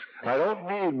defects. I don't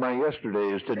need my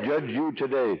yesterdays to judge you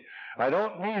today. I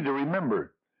don't need to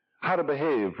remember how to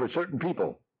behave for certain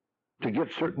people to get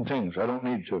certain things. I don't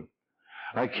need to.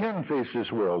 I can face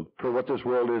this world for what this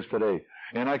world is today,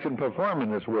 and I can perform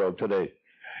in this world today.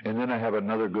 And then I have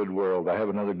another good world. I have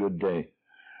another good day.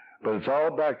 But it's all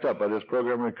backed up by this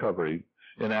program recovery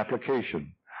in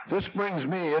application. This brings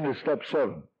me into step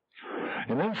 7.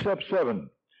 And in step 7,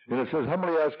 and it says,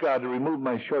 humbly ask God to remove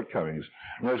my shortcomings.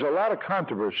 And there's a lot of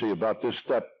controversy about this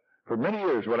step for many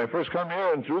years. When I first come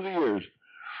here and through the years,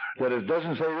 that it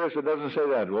doesn't say this, it doesn't say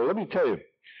that. Well, let me tell you,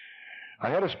 I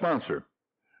had a sponsor,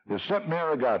 the step man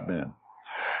or God man.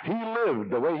 He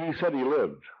lived the way he said he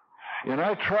lived. And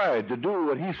I tried to do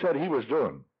what he said he was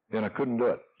doing, and I couldn't do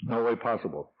it. No way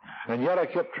possible. And yet I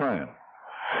kept trying.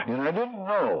 And I didn't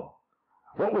know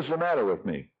what was the matter with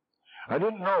me. I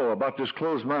didn't know about this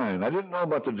closed mind. I didn't know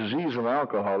about the disease of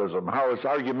alcoholism, how it's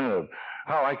argumentative,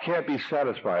 how I can't be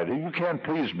satisfied, you can't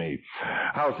please me,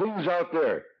 how things out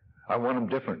there, I want them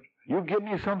different. You give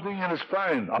me something and it's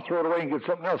fine. I'll throw it away and get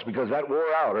something else because that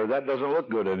wore out or that doesn't look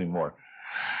good anymore.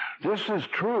 This is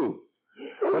true.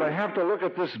 But I have to look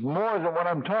at this more than what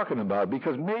I'm talking about,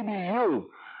 because maybe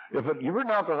you're an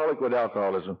alcoholic with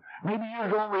alcoholism, maybe you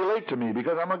don't relate to me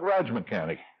because I'm a garage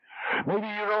mechanic. Maybe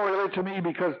you don't relate to me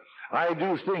because I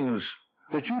do things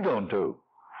that you don't do.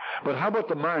 But how about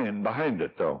the mind behind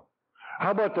it, though?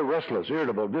 How about the restless,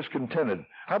 irritable, discontented?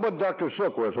 How about Dr.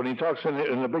 Silkworth when he talks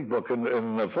in the big book in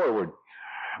the foreword?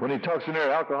 When he talks in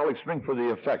there, alcoholics drink for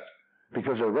the effect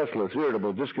because they're restless,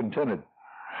 irritable, discontented.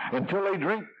 Until they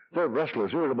drink, they're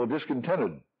restless, irritable,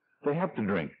 discontented. They have to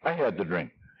drink. I had to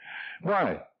drink.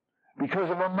 Why? Because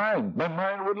of my mind. My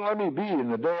mind wouldn't let me be in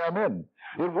the day I'm in.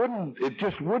 It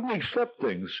just wouldn't accept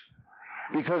things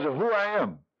because of who I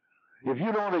am. If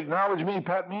you don't acknowledge me,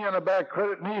 pat me on the back,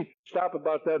 credit me, stop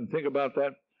about that and think about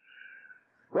that.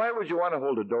 Why would you want to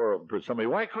hold a door open for somebody?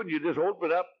 Why couldn't you just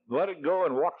open it up, let it go,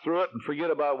 and walk through it and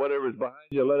forget about whatever's behind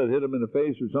you, let it hit them in the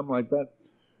face or something like that?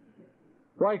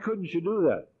 Why couldn't you do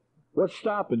that? What's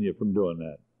stopping you from doing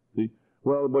that? See?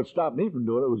 Well, what stopped me from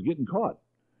doing it was getting caught.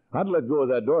 I'd let go of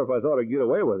that door if I thought I'd get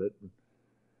away with it.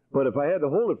 But if I had to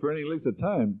hold it for any length of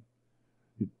time,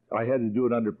 I had to do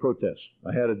it under protest.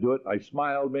 I had to do it. I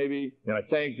smiled maybe, and I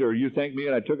thanked, or you thanked me,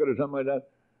 and I took it or something like that.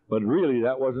 But really,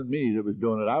 that wasn't me that was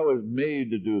doing it. I was made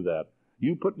to do that.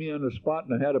 You put me on the spot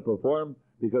and I had to perform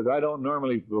because I don't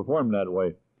normally perform that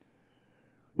way.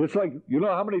 It's like, you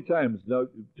know how many times, now,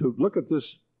 to look at this,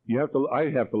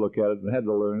 I have to look at it and had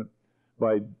to learn it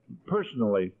by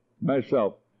personally,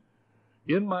 myself,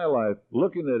 in my life,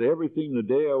 looking at everything the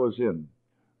day I was in.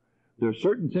 There's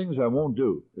certain things I won't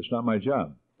do. It's not my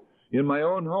job. In my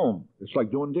own home, it's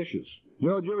like doing dishes. You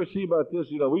know, did you ever see about this?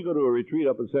 You know, we go to a retreat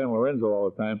up in San Lorenzo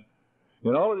all the time,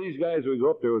 and all of these guys, we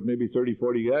go up there with maybe 30,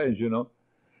 40 guys, you know,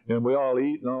 and we all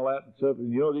eat and all that and stuff.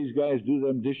 And, you know, these guys do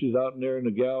them dishes out in there in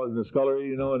the scullery,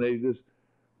 you know, and they just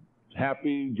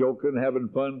happy, joking, having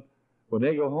fun. When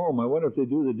they go home, I wonder if they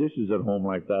do the dishes at home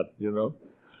like that, you know.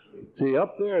 See,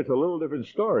 up there, it's a little different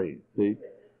story. See,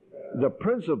 the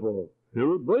principle,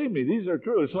 believe me, these are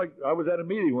true. It's like I was at a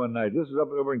meeting one night. This is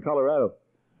up over in Colorado.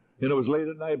 And it was late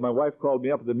at night. My wife called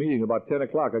me up at the meeting about 10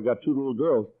 o'clock. I got two little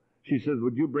girls. She says,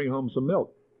 would you bring home some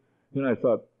milk? And I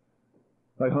thought,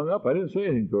 I hung up. I didn't say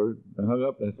anything to her. I hung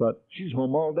up and I thought, she's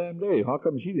home all damn day. How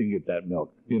come she didn't get that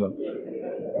milk? You know.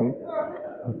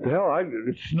 What the hell?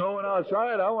 It's snowing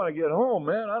outside. I want to get home,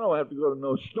 man. I don't have to go to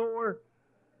no store.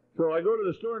 So I go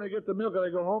to the store and I get the milk and I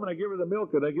go home and I give her the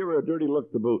milk and I give her a dirty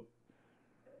look to boot.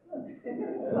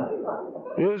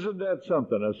 Isn't that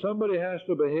something? If somebody has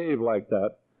to behave like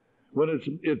that, when I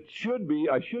should be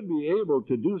able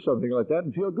to do something like that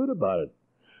and feel good about it.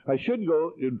 I should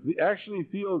go and actually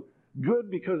feel good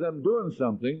because I'm doing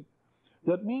something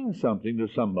that means something to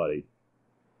somebody.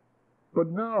 But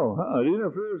no, it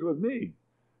interferes with me.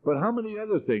 But how many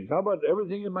other things? How about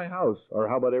everything in my house? Or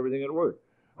how about everything at work?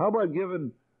 How about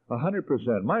giving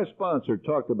 100%? My sponsor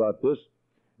talked about this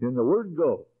in the word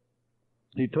go.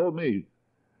 He told me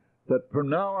that from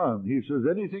now on, he says,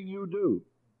 anything you do,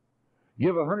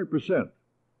 give 100%.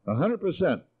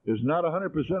 100% is not 100%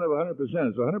 of 100%.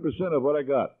 It's 100% of what I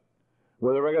got.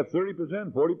 Whether I got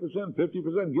 30%, 40%,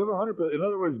 50%, give 100%. In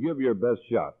other words, give your best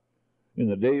shot in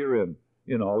the day you're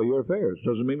in all of your affairs.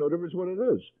 Doesn't make no difference what it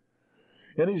is.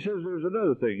 And he says there's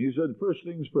another thing. He said first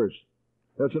things first.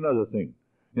 That's another thing.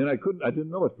 And I didn't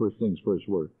know what first things first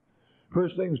were.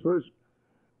 First things first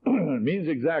means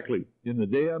exactly in the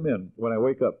day I'm in, when I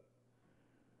wake up.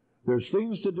 There's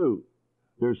things to do.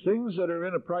 There's things that are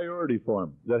in a priority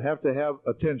form that have to have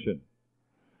attention.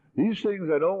 These things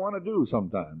I don't want to do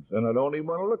sometimes, and I don't even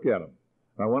want to look at them.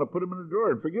 I want to put them in a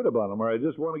drawer and forget about them, or I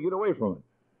just want to get away from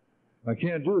it. I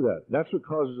can't do that. That's what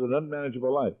causes an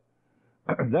unmanageable life.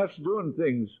 That's doing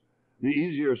things the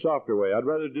easier, softer way. I'd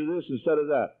rather do this instead of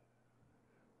that.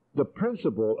 The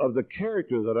principle of the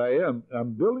character that I am,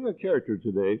 I'm building a character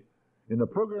today in the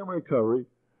program recovery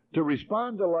to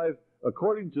respond to life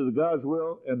according to the God's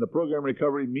will and the program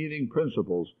recovery meaning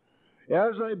principles.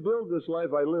 As I build this life,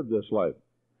 I live this life.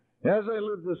 As I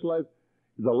live this life,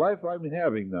 the life I'm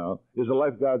having now is the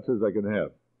life God says I can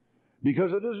have.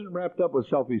 Because it isn't wrapped up with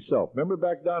selfish self. Remember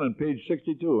back down on page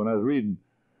 62 when I was reading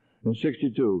in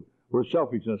 62, where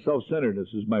selfishness, self-centeredness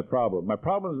is my problem. My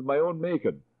problem is my own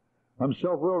making. I'm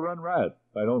self-will run riot.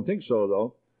 I don't think so,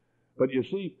 though. But you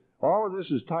see, all of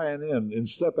this is tying in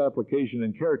step application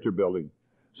and character building.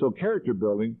 So character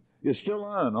building is still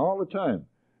on all the time.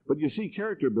 But you see,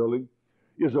 character building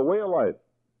is a way of life.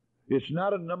 It's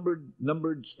not a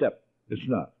numbered step. It's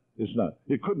not. It's not.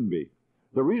 It couldn't be.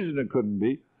 The reason it couldn't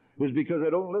be is because I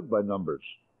don't live by numbers.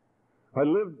 I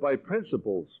live by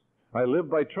principles. I live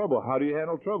by trouble. How do you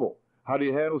handle trouble? How do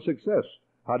you handle success?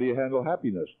 How do you handle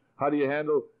happiness? How do you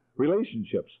handle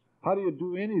relationships? How do you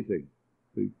do anything?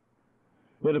 See?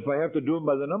 And if I have to do them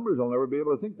by the numbers, I'll never be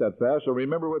able to think that fast or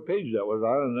remember what page that was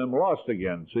on, and I'm lost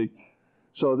again. See?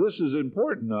 So this is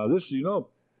important now. This, you know,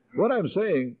 what I'm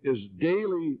saying is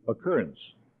daily occurrence.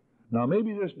 Now,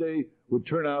 maybe this day would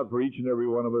turn out for each and every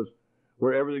one of us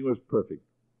where everything was perfect.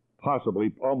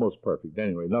 Possibly almost perfect.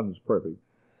 Anyway, nothing's perfect.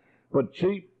 But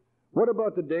see, what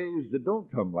about the days that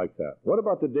don't come like that? What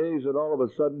about the days that all of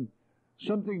a sudden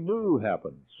something new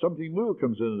happens? Something new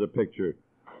comes into the picture.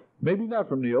 Maybe not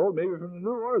from the old, maybe from the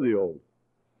new or the old.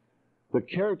 The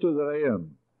character that I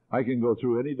am, I can go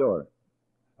through any door.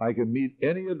 I can meet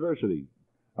any adversity.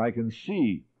 I can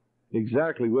see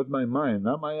exactly with my mind,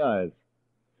 not my eyes,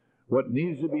 what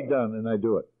needs to be done, and I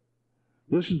do it.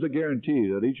 This is the guarantee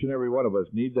that each and every one of us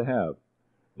need to have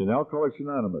in Alcoholics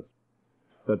Anonymous,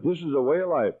 that this is a way of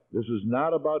life. This is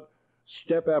not about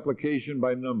step application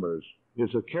by numbers.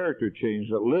 It's a character change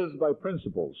that lives by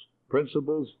principles,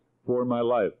 principles for my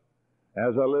life.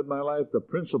 As I live my life, the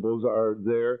principles are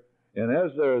there, and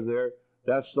as they're there,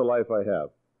 that's the life I have.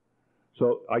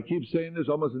 So I keep saying this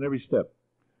almost in every step,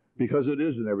 because it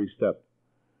is in every step,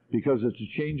 because it's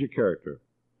a change of character.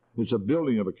 It's a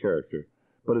building of a character.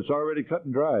 but it's already cut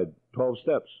and dried. 12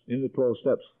 steps, in the 12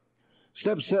 steps.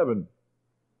 Step 7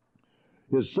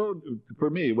 is for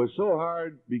me, it was so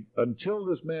hard until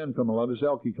this man come along, this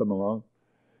alky come along,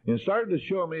 and started to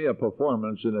show me a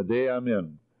performance in a day I'm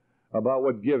in about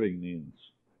what giving means.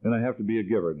 And I have to be a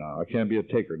giver now. I can't be a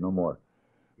taker no more.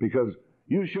 Because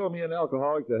you show me an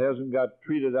alcoholic that hasn't got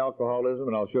treated alcoholism,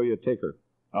 and I'll show you a taker.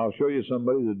 I'll show you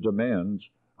somebody that demands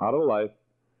out of life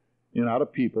and out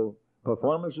of people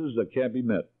performances that can't be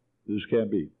met. This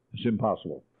can't be. It's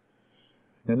impossible.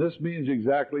 And this means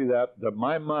exactly that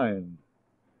my mind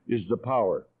is the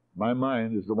power. My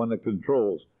mind is the one that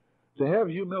controls. To have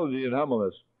humility and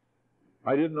humbleness,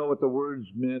 I didn't know what the words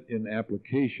meant in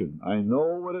application. I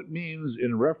know what it means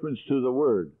in reference to the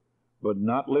word, but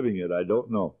not living it, I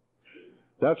don't know.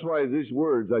 That's why these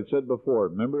words I said before,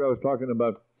 remember I was talking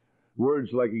about words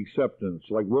like acceptance,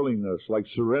 like willingness, like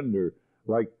surrender,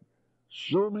 like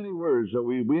so many words that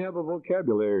we have a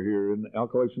vocabulary here in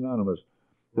Alcoholics Anonymous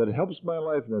that helps my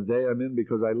life in the day I'm in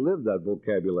because I live that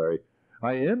vocabulary.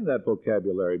 I am that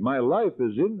vocabulary. My life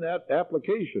is in that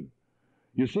application.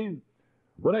 You see,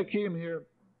 when I came here,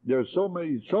 there's so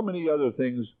many other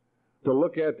things to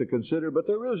look at, to consider, but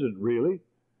there isn't really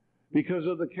because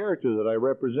of the character that I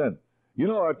represent. You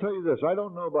know, I'll tell you this, I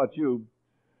don't know about you,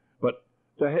 but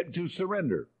to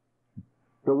surrender,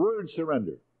 the word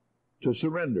surrender, to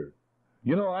surrender.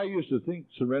 You know, I used to think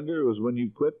surrender was when you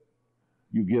quit,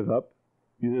 you give up,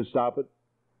 you just stop it.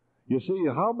 You see,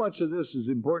 how much of this is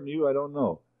important to you, I don't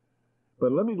know.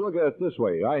 But let me look at it this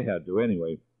way, I had to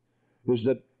anyway, is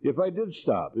that if I did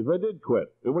stop, if I did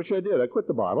quit, which I did, I quit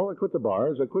the bottle, I quit the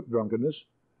bars, I quit drunkenness,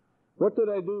 what did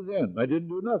I do then? I didn't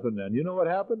do nothing then. You know what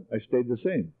happened? I stayed the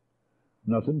same.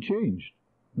 Nothing changed.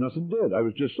 Nothing did. I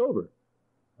was just sober.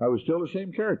 I was still the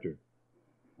same character.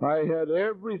 I had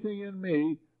everything in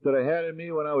me that I had in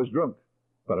me when I was drunk,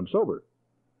 but I'm sober.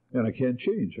 And I can't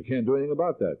change. I can't do anything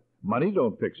about that. Money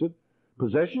don't fix it.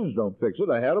 Possessions don't fix it.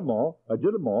 I had them all. I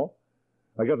did them all.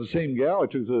 I got the same gal I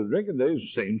took to the drinking days.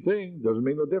 Same thing. Doesn't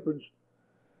make no difference.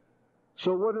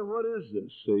 So what is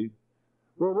this, see?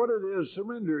 Well, what it is,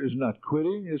 surrender is not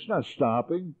quitting. It's not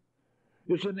stopping.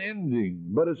 It's an ending,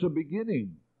 but it's a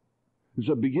beginning. It's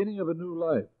a beginning of a new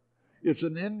life. It's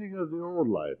an ending of the old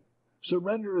life.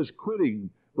 Surrender is quitting,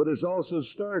 but it's also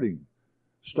starting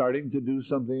to do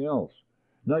something else.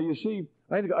 Now, you see,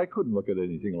 I couldn't look at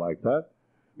anything like that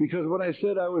because when I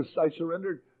said I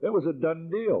surrendered, it was a done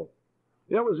deal.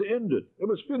 It was ended. It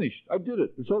was finished. I did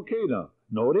it. It's okay now.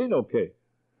 No, it ain't okay.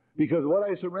 Because what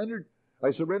I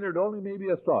surrendered only maybe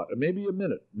a thought, maybe a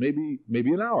minute, maybe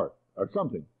an hour or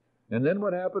something. And then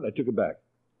what happened? I took it back.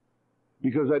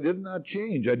 Because I did not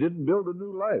change. I didn't build a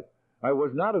new life. I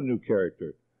was not a new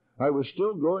character. I was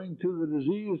still going to the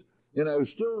disease, and I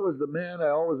still was the man I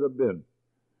always have been.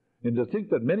 And to think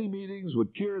that many meetings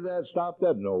would cure that, stop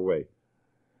that, no way.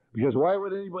 Because why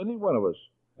would any one of us,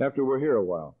 after we're here a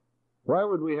while, why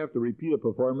would we have to repeat a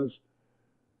performance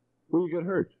where you get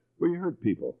hurt, where you hurt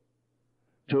people?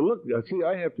 To look, see,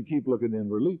 I have to keep looking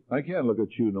inwardly. I can't look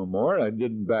at you no more. I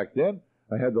didn't back then.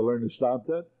 I had to learn to stop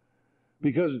that.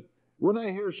 Because when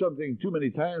I hear something too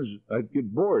many times, I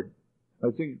get bored.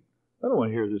 I think, I don't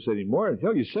want to hear this anymore.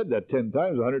 Hell, you said that 10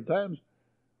 times, 100 times.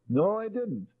 No, I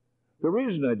didn't. The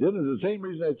reason I didn't is the same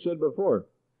reason I said before.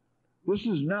 This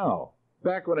is now.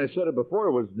 Back when I said it before,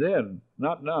 it was then,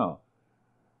 not now.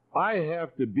 I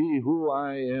have to be who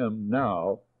I am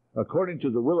now, according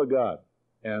to the will of God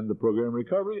and the program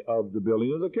recovery of the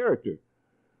building of the character.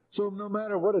 So no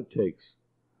matter what it takes,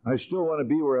 I still want to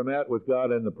be where I'm at with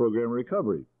God and the program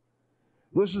recovery.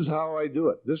 This is how I do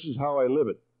it. This is how I live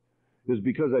it. Is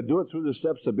because I do it through the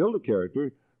steps to build a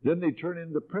character, then they turn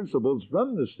into principles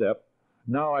from the step.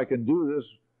 Now I can do this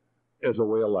as a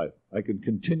way of life. I can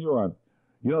continue on.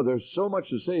 You know, there's so much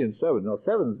to say in 7. Now,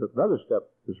 7 is another step.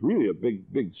 It's really a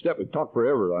big step. We talk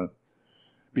forever on it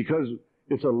because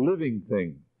it's a living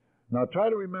thing. Now, try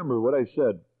to remember what I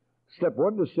said. Step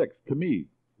 1 to 6, to me,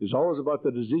 is always about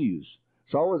the disease.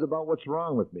 It's always about what's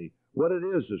wrong with me, what it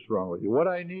is that's wrong with you, what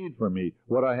I need from me,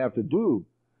 what I have to do.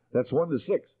 That's 1 to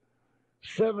 6.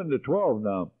 7 to 12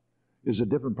 now is a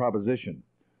different proposition.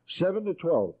 7 to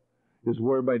 12 is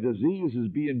where my disease is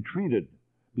being treated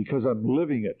because I'm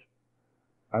living it.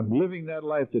 I'm living that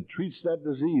life that treats that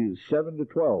disease, 7 to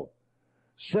 12.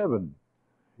 7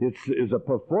 is a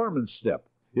performance step.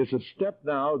 It's a step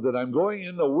now that I'm going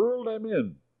in the world I'm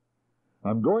in.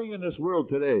 I'm going in this world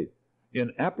today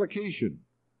in application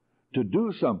to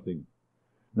do something.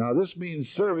 Now this means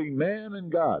serving man and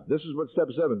God. This is what step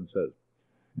 7 says.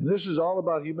 And this is all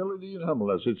about humility and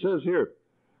humbleness. It says here,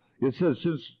 since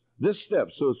this step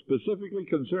so specifically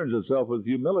concerns itself with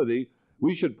humility,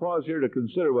 we should pause here to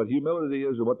consider what humility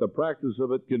is and what the practice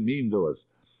of it can mean to us.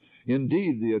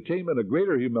 Indeed, the attainment of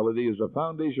greater humility is a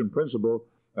foundation principle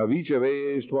of each of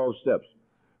AA's 12 steps.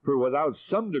 For without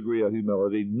some degree of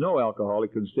humility, no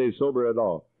alcoholic can stay sober at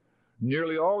all.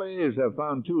 Nearly all AAs have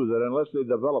found, too, that unless they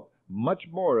develop much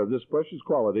more of this precious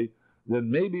quality than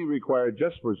may be required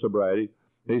just for sobriety,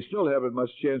 they still haven't much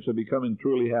chance of becoming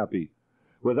truly happy.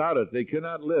 Without it, they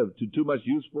cannot live to too much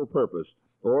useful purpose,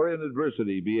 or in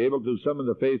adversity be able to summon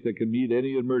the faith that can meet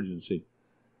any emergency.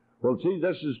 Well, see,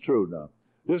 this is true now.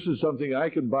 This is something I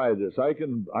can buy this. I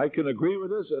can agree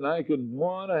with this, and I can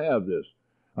want to have this.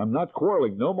 I'm not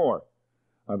quarreling no more.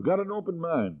 I've got an open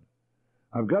mind.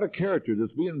 I've got a character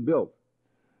that's being built.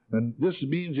 And this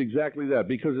means exactly that,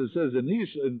 because it says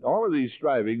in all of these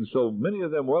strivings, so many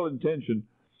of them well-intentioned,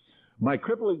 my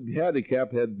crippling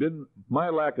handicap had been my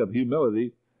lack of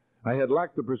humility. I had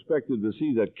lacked the perspective to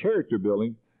see that character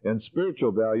building and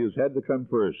spiritual values had to come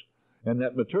first, and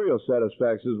that material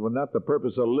satisfactions were not the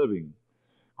purpose of living.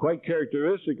 Quite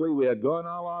characteristically, we had gone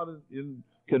all out in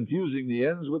confusing the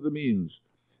ends with the means.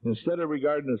 Instead of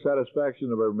regarding the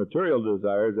satisfaction of our material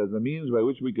desires as the means by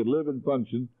which we could live and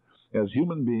function as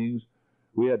human beings,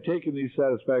 we had taken these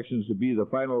satisfactions to be the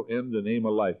final end and aim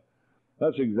of life.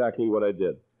 That's exactly what I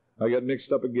did. I got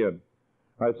mixed up again.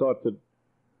 I thought that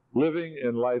living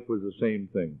and life was the same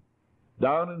thing.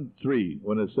 Down in 3,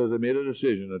 when it says I made a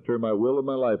decision to turn my will and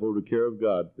my life over to the care of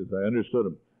God, as I understood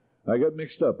Him, I got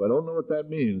mixed up. I don't know what that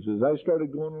means. As I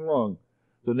started going along,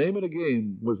 the name of the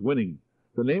game was winning.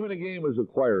 The name of the game was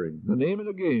acquiring. The name of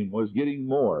the game was getting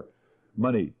more.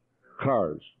 Money,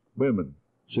 cars, women,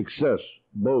 success,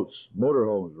 boats,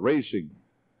 motorhomes, racing.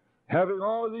 Having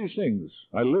all of these things,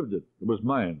 I lived it. It was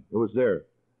mine. It was there.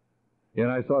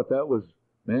 And I thought that was,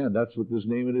 man, that's what this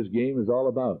name of this game is all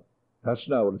about. That's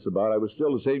not what it's about. I was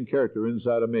still the same character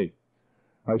inside of me.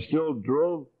 I still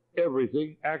drove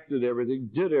everything, acted everything,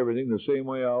 did everything the same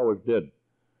way I always did.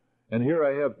 And here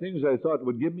I have things I thought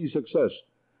would give me success.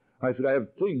 I have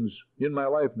things in my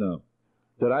life now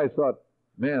that I thought,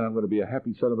 man, I'm going to be a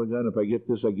happy son of a gun. If I get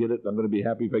this, I get it. I'm going to be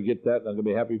happy if I get that. And I'm going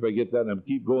to be happy if I get that. And I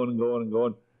keep going and going and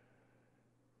going.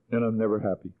 And I'm never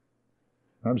happy.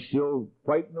 I'm still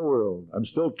fighting the world. I'm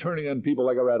still turning on people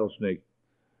like a rattlesnake.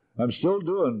 I'm still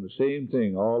doing the same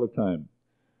thing all the time.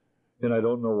 And I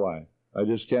don't know why. I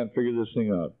just can't figure this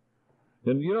thing out.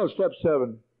 And you know, step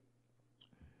 7,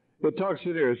 it talks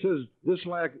in here. It says, this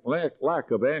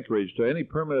lack of anchorage to any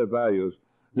permanent values,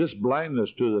 this blindness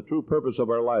to the true purpose of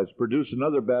our lives, produced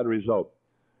another bad result.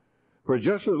 For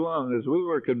just as long as we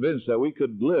were convinced that we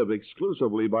could live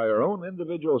exclusively by our own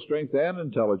individual strength and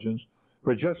intelligence,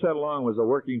 for just that long was a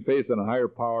working faith in a higher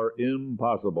power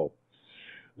impossible.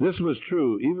 This was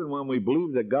true even when we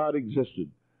believed that God existed.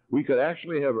 We could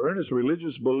actually have earnest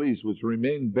religious beliefs which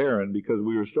remained barren because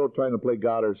we were still trying to play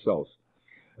God ourselves.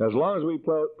 As long as we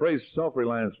placed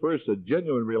self-reliance first, a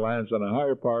genuine reliance on a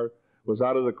higher power was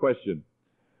out of the question.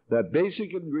 That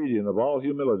basic ingredient of all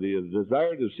humility, a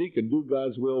desire to seek and do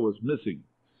God's will, was missing.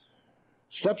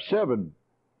 Step 7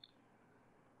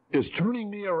 is turning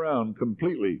me around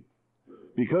completely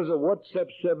because of what step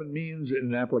 7 means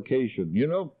in application. You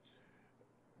know,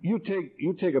 you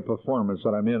take a performance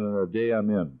that I'm in and a day I'm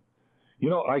in. You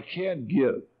know, I can't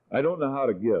give. I don't know how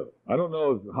to give. I don't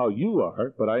know how you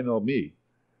are, but I know me.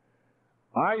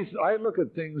 I look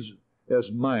at things as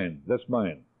mine. That's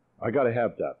mine. I got to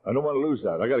have that. I don't want to lose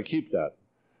that. I got to keep that.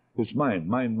 It's mine,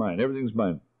 mine, mine. Everything's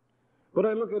mine. But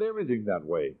I look at everything that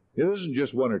way. It isn't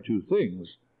just one or two things.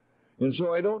 And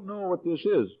so I don't know what this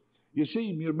is. You see,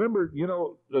 you remember, you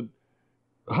know,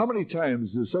 how many times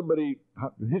does somebody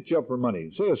hit you up for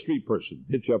money? Say a street person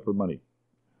hits you up for money.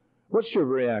 What's your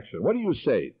reaction? What do you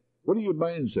say? What do your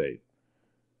mind say?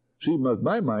 See,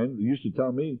 my mind used to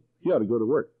tell me, he ought to go to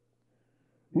work.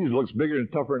 He looks bigger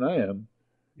and tougher than I am.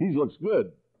 He looks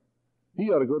good. He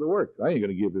ought to go to work. I ain't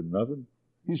going to give him nothing.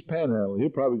 He's panhandling. He'll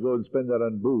probably go and spend that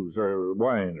on booze or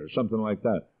wine or something like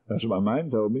that. That's what my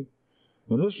mind told me.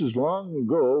 And this is long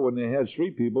ago when they had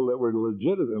street people that were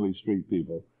legitimately street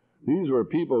people. These were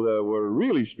people that were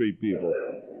really street people.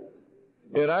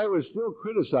 And I would still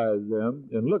criticize them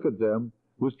and look at them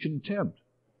with contempt.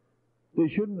 They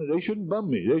shouldn't bum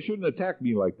me. They shouldn't attack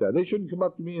me like that. They shouldn't come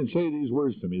up to me and say these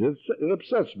words to me. It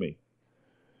upsets me.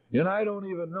 And I don't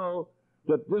even know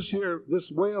that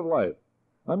this way of life,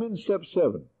 I'm in step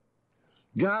 7.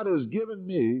 God has given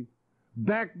me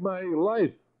back my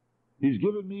life. He's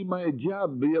given me my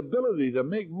job, the ability to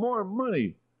make more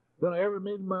money than I ever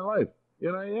made in my life.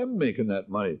 And I am making that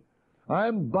money.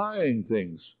 I'm buying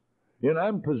things. And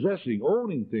I'm possessing,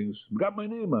 owning things. Got my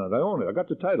name on it. I own it. I got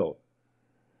the title.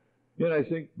 And I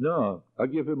think, no, I'll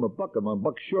give him a buck. I'm a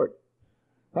buck short.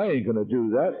 I ain't going to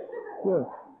do that. Yeah.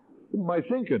 My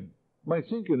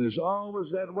thinking is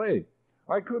always that way.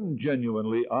 I couldn't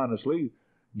genuinely, honestly,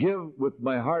 give with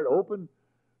my heart open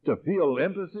to feel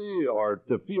empathy or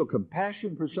to feel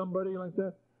compassion for somebody like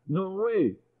that. No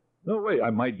way. No way. I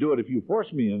might do it if you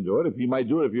force me into it. If you might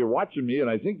do it if you're watching me, and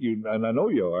I think you, and I know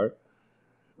you are.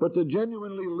 But to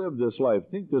genuinely live this life,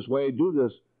 think this way, do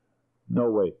this,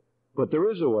 no way. But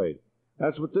there is a way.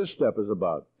 That's what this step is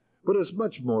about. But it's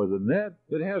much more than that.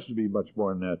 It has to be much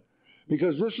more than that.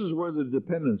 Because this is where the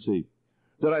dependency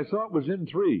that I thought was in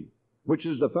 3, which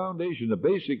is the foundation, the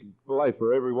basic life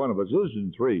for every one of us is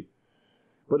in 3.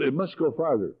 But it must go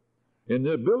farther. And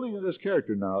the building of this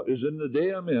character now is in the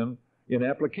day I'm in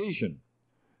application.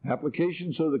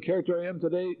 Application, so the character I am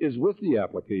today is with the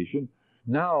application.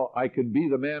 Now I can be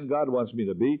the man God wants me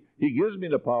to be. He gives me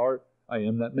the power. I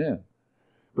am that man.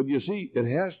 But you see, it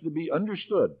has to be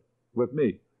understood with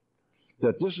me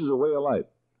that this is a way of life.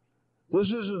 This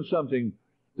isn't something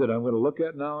that I'm going to look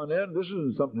at now and then. This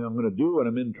isn't something I'm going to do when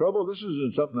I'm in trouble. This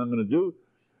isn't something I'm going to do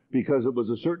because it was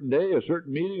a certain day, a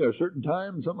certain meeting, or a certain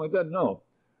time, something like that. No.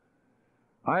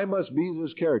 I must be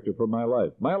this character for my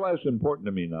life. My life's important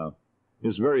to me now.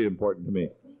 It's very important to me.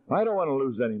 I don't want to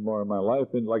lose any more of my life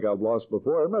like I've lost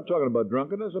before. I'm not talking about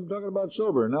drunkenness. I'm talking about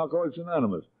sober and Alcoholics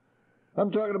Anonymous.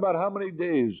 I'm talking about how many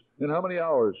days and how many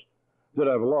hours that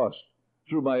I've lost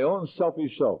through my own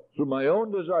selfish self, through my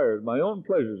own desires, my own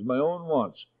pleasures, my own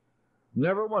wants.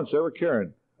 Never once ever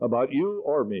caring about you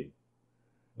or me.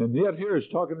 And yet here is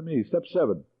talking to me. Step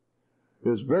 7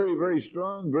 is very, very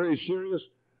strong, very serious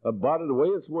about it, the way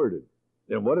it's worded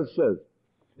and what it says.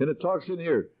 And it talks in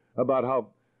here about how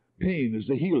pain is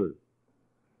the healer.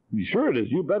 Sure it is.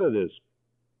 You bet it is.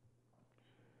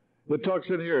 It talks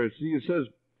in here. See, it says,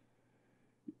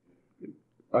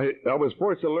 I was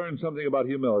forced to learn something about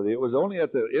humility. It was only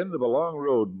at the end of a long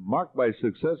road marked by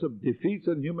successive defeats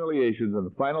and humiliations and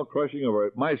the final crushing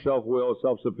of my self-will,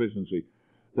 self-sufficiency,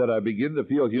 that I begin to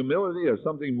feel humility as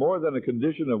something more than a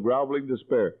condition of groveling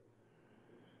despair.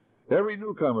 Every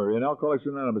newcomer in Alcoholics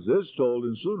Anonymous is told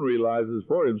and soon realizes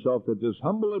for himself that this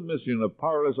humble admission of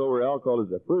powerless over alcohol is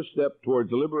the first step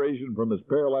towards liberation from its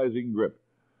paralyzing grip.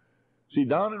 See,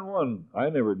 down in 1, I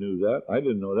never knew that. I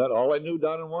didn't know that. All I knew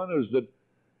down in 1 is that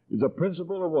the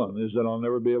principle of 1 is that I'll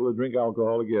never be able to drink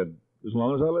alcohol again as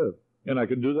long as I live. And I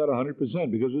can do that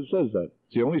 100% because it says that.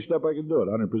 It's the only step I can do it,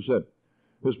 100%.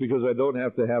 Just because I don't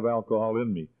have to have alcohol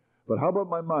in me. But how about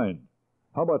my mind?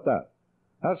 How about that?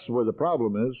 That's where the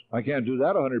problem is. I can't do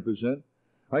that 100%.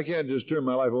 I can't just turn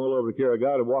my life all over to care of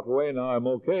God and walk away and now I'm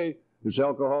okay. It's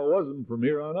alcoholism from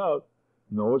here on out.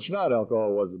 No, it's not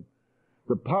alcoholism.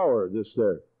 The power that's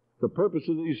there. The purpose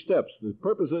of these steps. The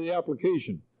purpose of the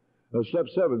application of step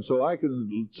 7. So I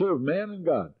can serve man and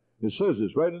God. It says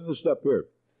this right in the step here.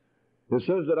 It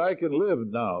says that I can live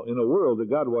now in a world that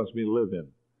God wants me to live in.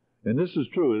 And this is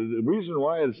true. The reason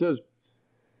why it says,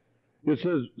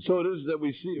 so it is that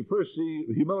we first see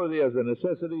humility as a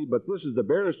necessity, but this is the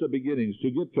barest of beginnings, to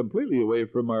get completely away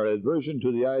from our aversion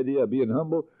to the idea of being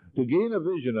humble, to gain a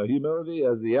vision of humility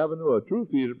as the avenue of true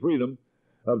freedom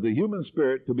of the human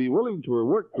spirit, to be willing to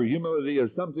work for humility as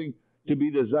something to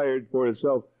be desired for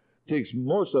itself, takes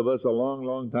most of us a long,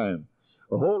 long time.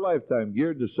 A whole lifetime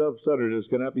geared to self-centeredness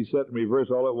cannot be set in reverse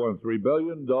all at once.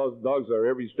 Rebellion, dogs are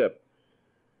every step.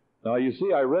 Now, you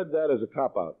see, I read that as a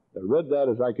cop-out. I read that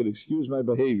as I could excuse my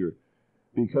behavior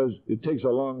because it takes a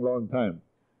long, long time.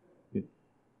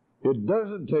 It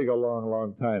doesn't take a long,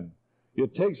 long time.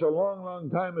 It takes a long,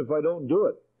 long time if I don't do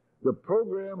it. The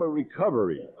program of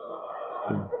recovery.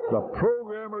 The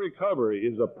program of recovery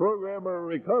is a program of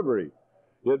recovery.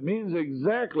 It means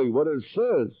exactly what it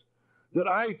says, that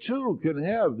I too can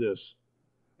have this,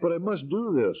 but I must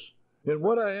do this. And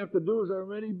what I have to do is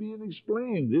already being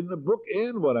explained in the book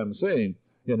and what I'm saying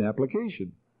in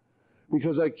application.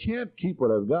 Because I can't keep what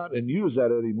I've got and use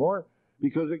that anymore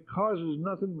because it causes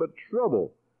nothing but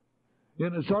trouble.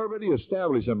 And it's already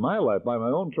established in my life by my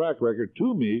own track record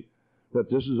to me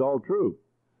that this is all true.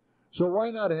 So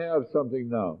why not have something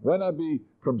now? Why not be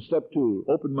from step 2,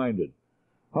 open-minded?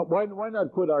 Why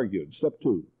not quit arguing? Step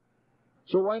 2.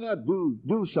 So why not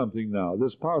do something now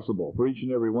that's possible for each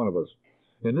and every one of us?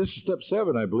 And this step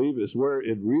 7, I believe, is where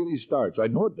it really starts. I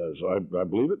know it does. I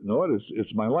believe it. No,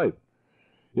 it's my life.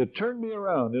 It turned me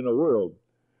around in a world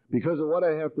because of what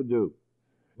I have to do.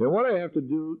 And what I have to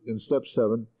do in step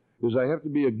 7 is I have to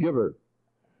be a giver.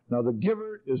 Now, the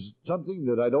giver is something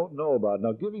that I don't know about.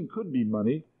 Now, giving could be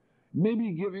money.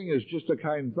 Maybe giving is just a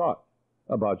kind thought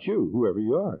about you, whoever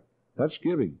you are. That's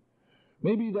giving.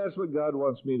 Maybe that's what God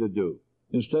wants me to do.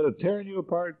 Instead of tearing you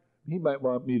apart, He might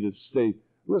want me to say,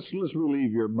 let's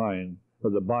relieve your mind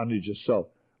of the bondage of self.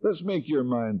 Let's make your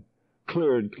mind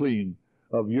clear and clean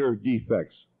of your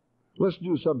defects. Let's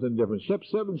do something different. Step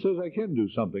 7 says I can do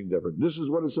something different. This is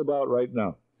what it's about right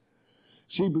now.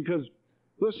 See, because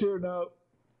this here now,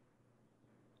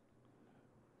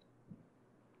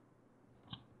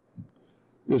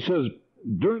 it says,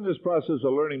 during this process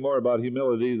of learning more about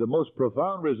humility, the most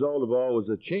profound result of all was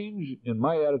a change in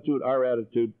my attitude, our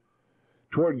attitude,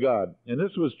 toward God. And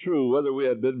this was true whether we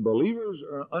had been believers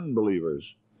or unbelievers.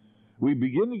 We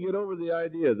begin to get over the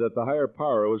idea that the higher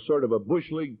power was sort of a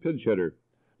bush league pinch hitter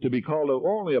to be called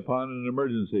only upon in an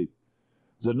emergency.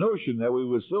 The notion that we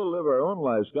would still live our own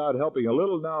lives, God helping a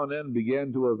little now and then,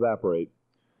 began to evaporate.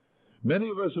 Many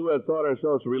of us who had thought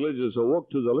ourselves religious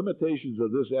awoke to the limitations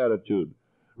of this attitude.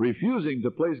 Refusing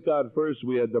to place God first,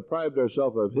 we had deprived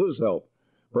ourselves of His help.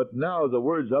 But now the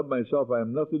words, of myself I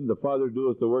am nothing, the Father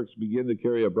doeth the works, begin to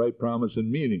carry a bright promise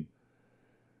and meaning.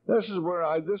 This is where,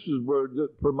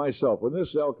 for myself, when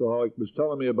this alcoholic was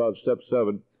telling me about step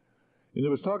 7, and it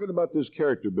was talking about this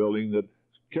character building, that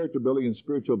character building and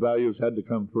spiritual values had to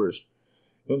come first.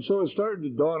 And so it started to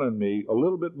dawn on me a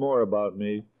little bit more about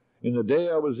me in the day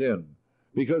I was in.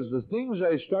 Because the things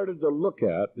I started to look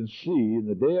at and see in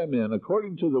the day I'm in,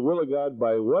 according to the will of God,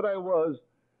 by what I was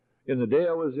in the day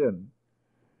I was in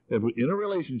a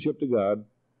relationship to God,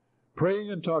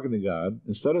 praying and talking to God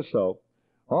instead of self,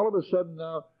 all of a sudden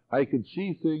now I could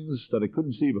see things that I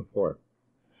couldn't see before.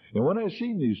 And when I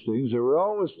seen these things, there were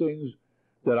always things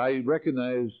that I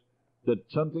recognized that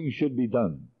something should be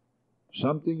done.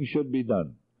 Something should be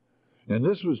done. And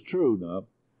this was true now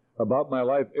about my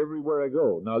life everywhere I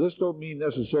go. Now, this don't mean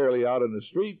necessarily out in the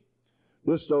street.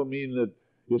 This don't mean that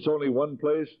it's only one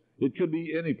place. It could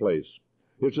be any place.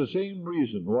 It's the same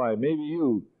reason why maybe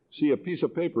you see a piece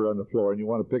of paper on the floor and you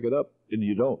want to pick it up and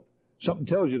you don't. Something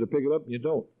tells you to pick it up and you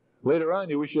don't. Later on,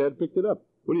 you wish you had picked it up.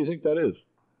 What do you think that is?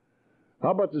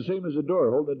 How about the same as the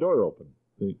door, holding the door open?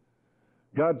 See?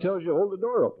 God tells you hold the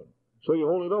door open, so you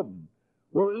hold it open.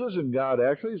 Well, it isn't God,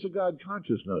 actually. It's a God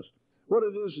consciousness. What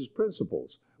it is principles.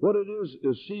 What it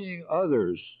is seeing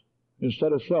others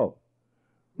instead of self.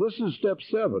 This is step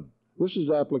 7. This is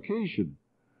application.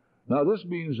 Now, this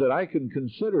means that I can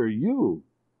consider you.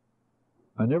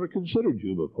 I never considered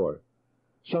you before.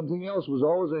 Something else was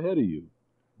always ahead of you.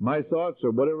 My thoughts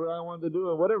or whatever I wanted to do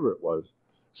or whatever it was.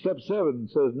 Step 7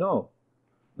 says no.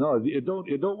 No, it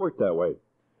don't work that way.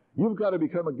 You've got to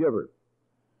become a giver.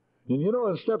 And you know,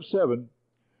 in step 7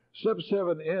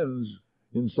 ends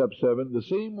in step 7 the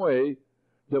same way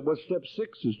that what step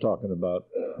 6 is talking about,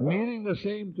 meaning the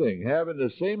same thing, having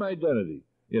the same identity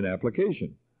in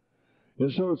application.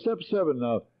 And so step 7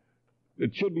 now,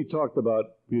 it should be talked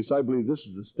about because I believe this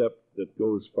is the step that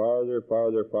goes farther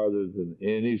than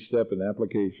any step in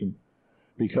application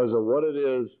because of what it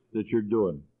is that you're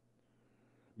doing.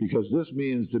 Because this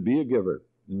means to be a giver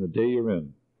in the day you're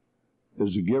in.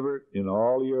 Is a giver in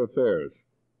all your affairs.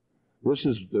 This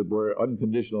is where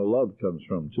unconditional love comes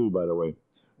from, too, by the way.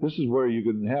 This is where you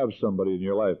can have somebody in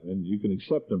your life and you can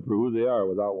accept them for who they are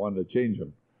without wanting to change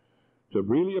them. To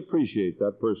really appreciate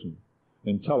that person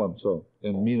and tell them so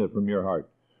and mean it from your heart.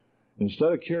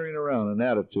 Instead of carrying around an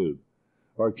attitude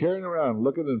or carrying around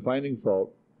looking and finding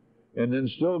fault and then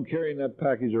still carrying that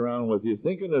package around with you,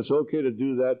 thinking it's okay to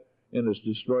do that and it's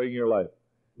destroying your life.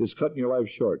 It's cutting your life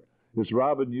short. It's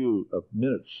robbing you of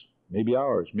minutes, maybe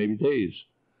hours, maybe days,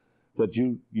 that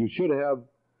you should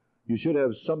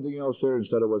have something else there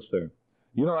instead of what's there.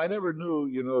 You know, I never knew,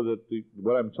 that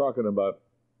what I'm talking about.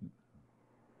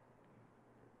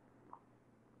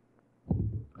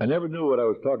 I never knew what I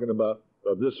was talking about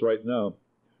of this right now,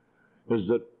 is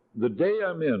that the day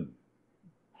I'm in,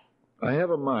 I have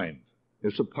a mind.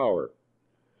 It's a power.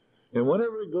 And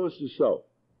whenever it goes to self,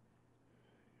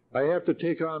 I have to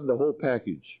take on the whole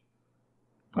package.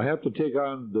 I have to take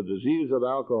on the disease of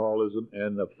alcoholism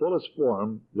and the fullest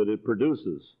form that it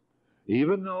produces.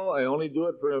 Even though I only do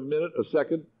it for a minute, a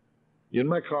second, in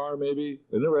my car maybe,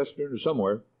 in the restaurant or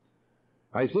somewhere,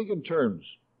 I think in terms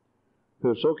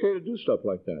that it's okay to do stuff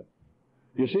like that.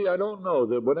 You see, I don't know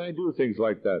that when I do things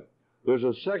like that, there's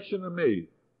a section of me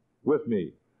with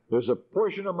me. There's a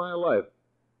portion of my life.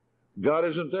 God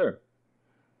isn't there.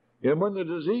 And when the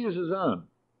disease is on,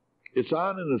 it's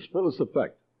on in its fullest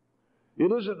effect. It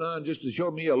isn't on just to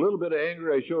show me a little bit of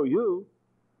anger I show you.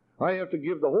 I have to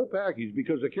give the whole package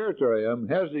because the character I am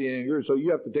has the anger, so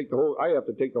I have to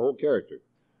take the whole character.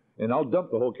 And I'll dump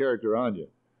the whole character on you.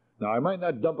 Now, I might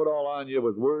not dump it all on you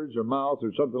with words or mouth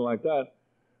or something like that,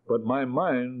 but my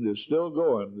mind is still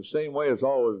going the same way it's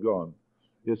always gone.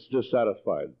 It's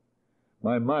dissatisfied.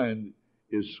 My mind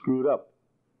is screwed up.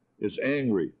 It's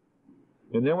angry.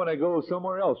 And then when I go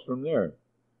somewhere else from there,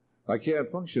 I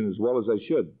can't function as well as I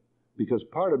should, because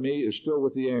part of me is still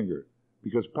with the anger,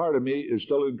 because part of me is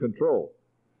still in control.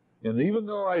 And even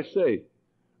though I say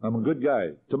I'm a good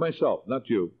guy to myself, not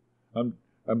you, I'm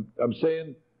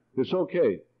saying it's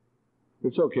okay.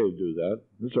 It's okay to do that.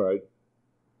 It's all right.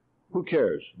 Who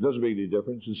cares? It doesn't make any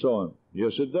difference, and so on.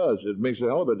 Yes, it does. It makes a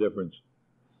hell of a difference.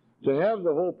 To have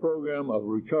the whole program of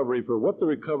recovery, for what the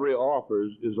recovery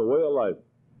offers is a way of life.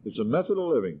 It's a method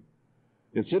of living.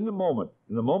 It's in the moment,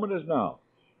 and the moment is now.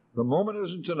 The moment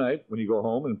isn't tonight when you go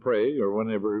home and pray, or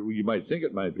whenever you might think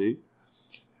it might be.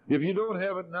 If you don't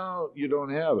have it now, you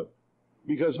don't have it.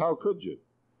 Because how could you?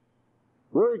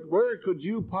 Where could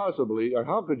you possibly, or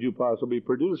how could you possibly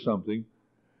produce something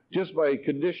just by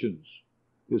conditions?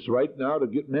 It's right now to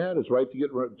get mad. It's right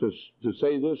to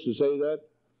say this, to say that.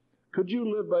 Could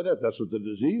you live by that? That's what the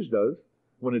disease does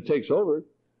when it takes over.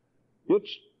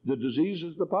 The disease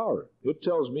is the power. It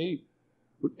tells me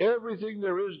everything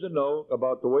there is to know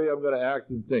about the way I'm going to act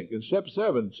and think. And step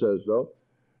 7 says, though,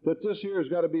 that this here has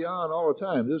got to be on all the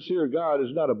time. This here God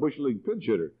is not a bush league pinch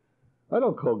hitter. I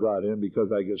don't call God in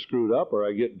because I get screwed up or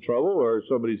I get in trouble or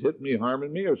somebody's hitting me,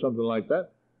 harming me or something like that.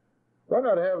 Why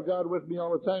not have God with me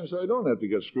all the time so I don't have to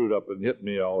get screwed up and hit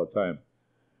me all the time?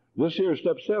 This here is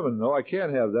step 7. No, I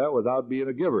can't have that without being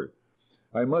a giver.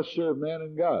 I must serve man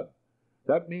and God.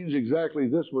 That means exactly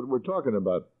this, what we're talking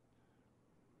about.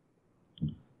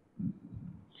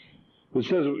 It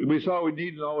says, we saw we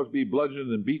needn't always be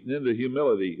bludgeoned and beaten into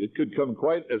humility. It could come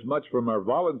quite as much from our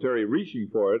voluntary reaching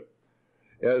for it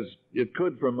as it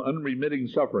could from unremitting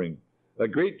suffering. A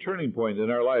great turning point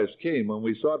in our lives came when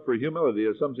we sought for humility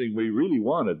as something we really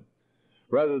wanted,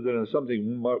 rather than as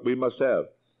something we must have.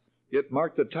 It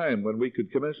marked the time when we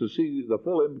could commence to see the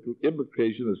full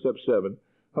implication of step 7,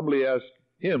 humbly ask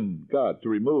Him, God, to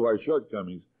remove our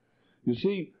shortcomings. You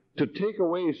see, to take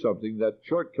away something, that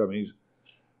shortcomings,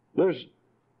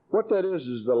 what that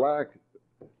is the lack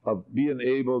of being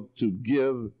able to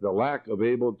give, the lack of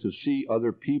able to see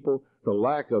other people, the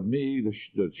lack of me,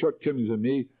 the shortcomings of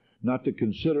me, not to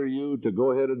consider you, to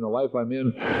go ahead in the life I'm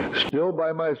in, still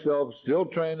by myself, still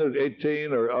trying to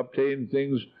attain or obtain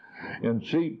things. And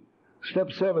see,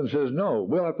 step 7 says, no,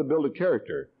 we'll have to build a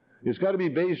character. It's got to be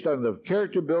based on the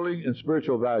character building and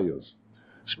spiritual values.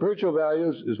 Spiritual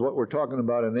values is what we're talking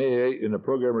about in AA in the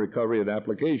program recovery and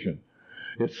application.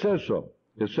 It says so.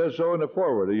 It says so in the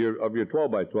foreword of your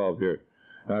 12 by 12 here.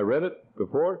 And I read it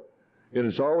before, and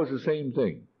it's always the same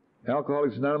thing.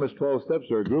 Alcoholics Anonymous 12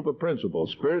 steps are a group of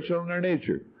principles, spiritual in their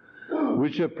nature,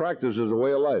 which if practiced is a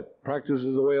way of life. Practice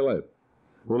is a way of life.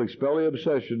 Will expel the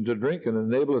obsession to drink and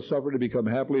enable the sufferer to become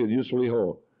happily and usefully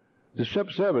whole. The step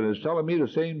 7 is telling me the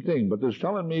same thing, but it's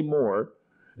telling me more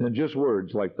than just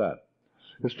words like that.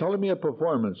 It's telling me a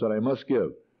performance that I must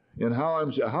give, and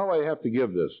how I have to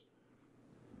give this.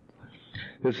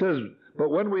 It says, but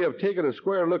when we have taken a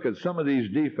square look at some of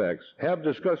these defects, have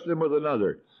discussed them with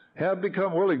another, have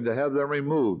become willing to have them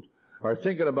removed, our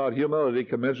thinking about humility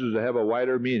commences to have a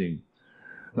wider meaning.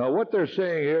 Now, what they're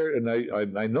saying here,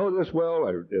 and I know this well,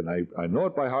 and I know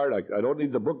it by heart. I don't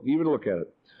need the book to even look at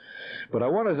it. But I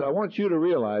want you to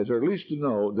realize, or at least to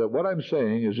know, that what I'm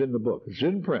saying is in the book. It's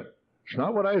in print. It's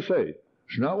not what I say.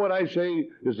 It's not what I say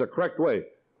is the correct way.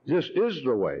 This is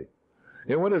the way.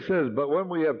 And when it says, but when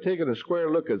we have taken a square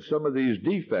look at some of these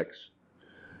defects,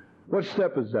 what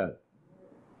step is that?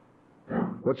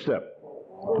 What step?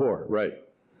 4, right.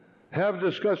 Have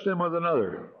discussed them with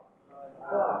another,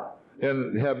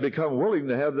 and have become willing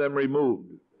to have them removed.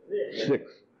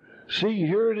 6. See,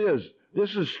 here it is.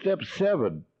 This is step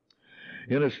 7.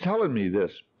 And it's telling me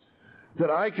this, that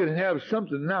I can have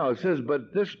something now. It says,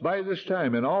 but by this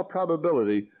time, in all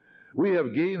probability, we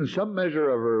have gained some measure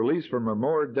of a release from our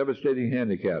more devastating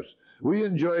handicaps. We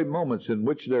enjoy moments in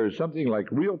which there is something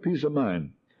like real peace of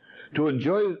mind. To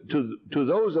enjoy, to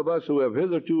those of us who have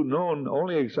hitherto known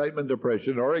only excitement,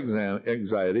 depression, or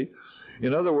anxiety,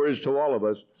 in other words, to all of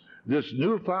us, this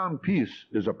newfound peace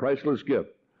is a priceless gift.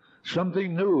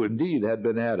 Something new, indeed, had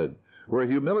been added. Where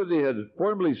humility had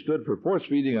formerly stood for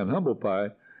force-feeding on humble pie,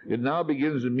 it now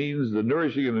begins to mean the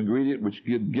nourishing ingredient which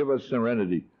can give us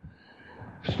serenity.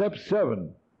 Step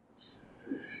 7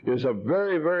 is a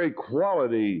very, very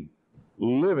quality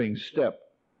living step.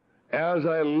 As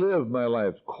I live my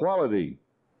life, quality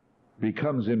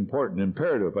becomes important,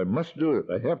 imperative. I must do it.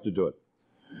 I have to do it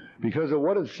because of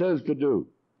what it says to do.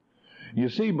 You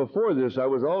see, before this, I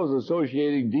was always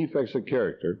associating defects of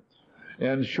character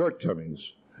and shortcomings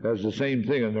as the same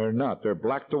thing, and they're not. They're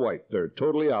black to white. They're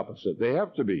totally opposite. They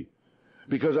have to be,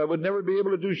 because I would never be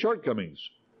able to do shortcomings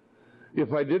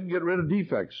if I didn't get rid of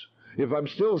defects. if I'm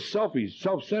still selfish,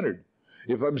 self-centered,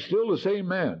 if I'm still the same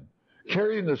man,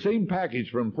 carrying the same package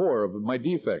from 4 of my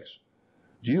defects,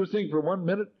 do you think for 1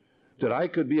 minute that I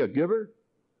could be a giver?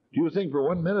 Do you think for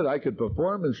 1 minute I could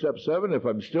perform in step 7 if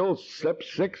I'm still step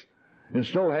 6 and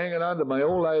still hanging on to my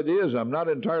old ideas? I'm not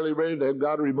entirely ready to have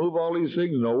God remove all these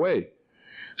things? No way.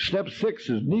 Step 6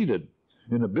 is needed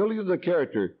in the building of the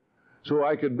character, so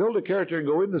I can build a character and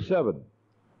go into 7.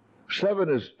 7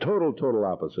 is total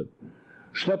opposite.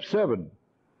 Step 7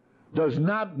 does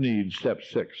not need step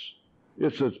 6.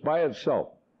 It's by itself.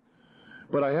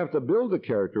 But I have to build the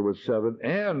character with 7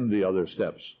 and the other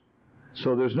steps.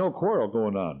 So there's no quarrel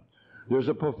going on. There's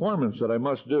a performance that I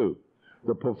must do.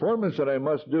 The performance that I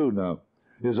must do now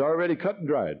is already cut and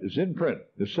dried. It's in print.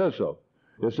 It says so.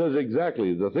 It says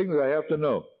exactly the things I have to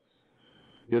know.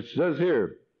 It says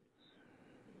here,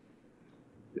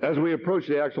 as we approach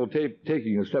the actual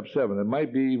taking of step 7, it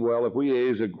might be, well, if we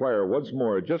A's inquire once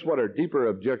more just what our deeper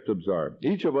objectives are.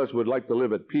 Each of us would like to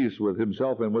live at peace with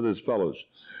himself and with his fellows.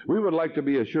 We would like to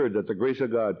be assured that the grace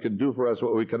of God can do for us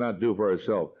what we cannot do for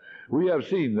ourselves. We have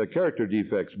seen the character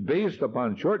defects based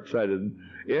upon short-sighted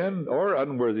and or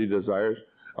unworthy desires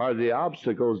are the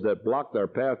obstacles that block our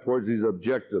path towards these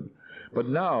objectives. But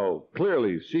now,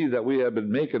 clearly, see that we have been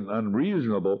making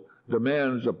unreasonable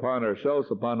demands upon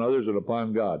ourselves, upon others, and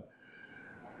upon God.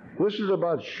 This is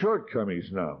about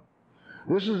shortcomings now.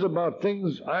 This is about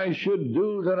things I should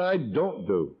do that I don't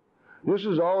do. This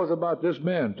is always about this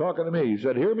man talking to me. He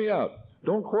said, hear me out.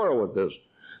 Don't quarrel with this.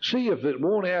 See if it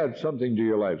won't add something to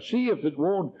your life. See if it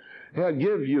won't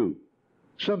give you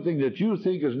something that you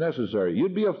think is necessary.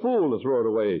 You'd be a fool to throw it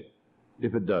away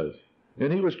if it does.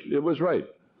 And it was right,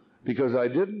 because I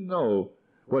didn't know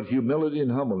what humility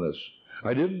and humbleness,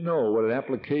 I didn't know what an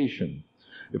application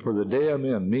for the day I'm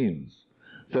in means.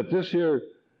 That this here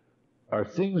are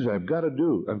things I've got to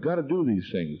do. I've got to do these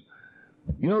things.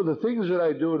 You know, the things that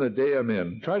I do in the day I'm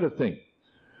in, try to think.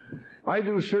 I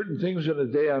do certain things in the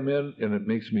day I'm in, and it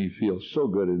makes me feel so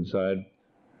good inside.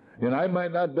 And I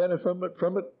might not benefit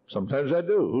from it. Sometimes I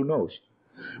do. Who knows?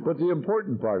 But the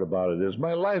important part about it is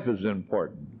my life is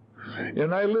important.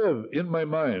 And I live in my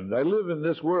mind. I live in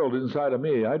this world inside of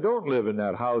me. I don't live in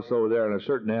that house over there on a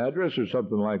certain address or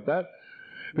something like that,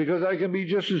 because I can be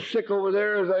just as sick over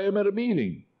there as I am at a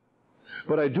meeting.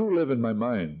 But I do live in my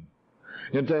mind.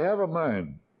 And to have a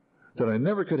mind that I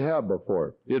never could have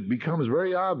before, it becomes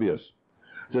very obvious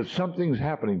that something's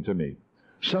happening to me.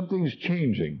 Something's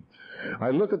changing.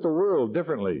 I look at the world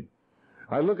differently.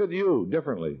 I look at you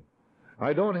differently.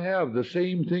 I don't have the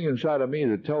same thing inside of me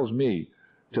that tells me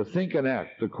to think and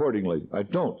act accordingly. I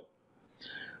don't.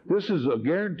 This is a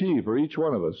guarantee for each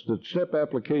one of us, the step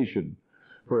application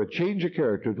for a change of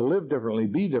character, to live differently,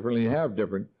 be differently, have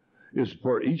different, is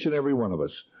for each and every one of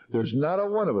us. There's not a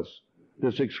one of us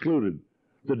that's excluded.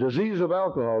 The disease of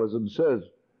alcoholism says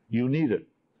you need it.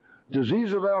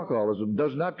 Disease of alcoholism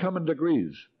does not come in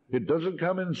degrees. It doesn't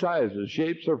come in sizes,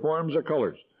 shapes, or forms, or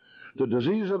colors. The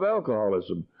disease of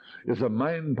alcoholism is a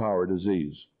mind power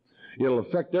disease. It'll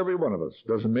affect every one of us.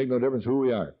 Doesn't make no difference who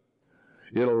we are.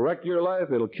 It'll wreck your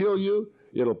life. It'll kill you.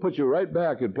 It'll put you right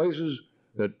back in places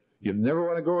that you never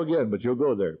want to go again, but you'll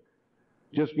go there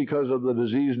just because of the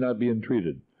disease not being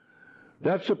treated.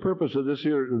 That's the purpose of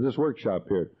this workshop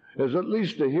here, is at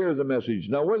least to hear the message.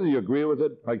 Now, whether you agree with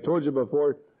it, I told you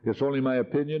before, it's only my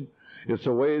opinion. It's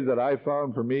a way that I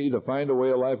found for me to find a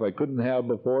way of life I couldn't have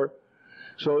before.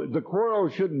 So the quarrel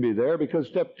shouldn't be there, because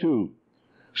step 2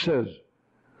 says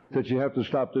that you have to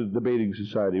stop the debating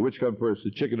society. Which comes first,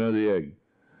 the chicken or the egg?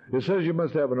 It says you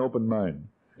must have an open mind.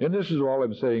 And this is all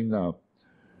I'm saying now,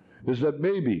 is that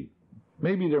maybe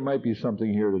there might be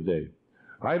something here today.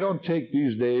 I don't take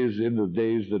these days into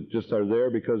days that just are there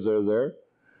because they're there.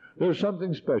 There's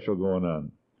something special going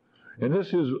on. And this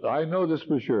is, I know this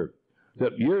for sure,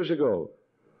 that years ago,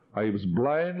 I was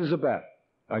blind as a bat.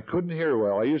 I couldn't hear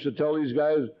well. I used to tell these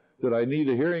guys that I need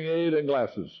a hearing aid and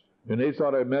glasses, and they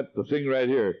thought I meant the thing right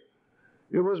here.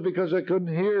 It was because I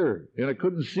couldn't hear, and I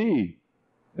couldn't see,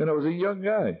 and I was a young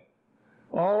guy.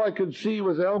 All I could see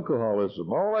was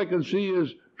alcoholism. All I could see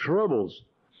is troubles.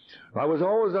 I was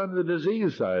always on the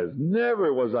disease side.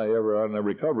 Never was I ever on the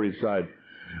recovery side.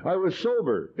 I was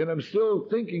sober, and I'm still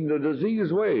thinking the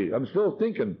disease way. I'm still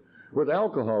thinking with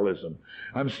alcoholism.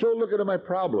 I'm still looking at my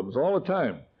problems all the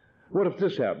time. What if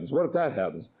this happens? What if that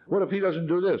happens? What if he doesn't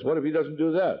do this? What if he doesn't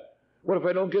do that? What if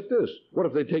I don't get this? What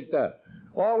if they take that?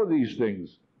 All of these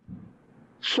things.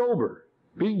 Sober.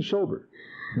 Being sober.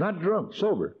 Not drunk.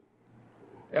 Sober.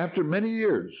 After many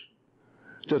years,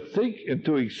 to think and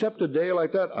to accept a day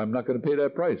like that, I'm not going to pay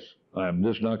that price. I'm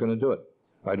just not going to do it.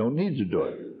 I don't need to do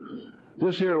it.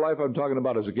 This here life I'm talking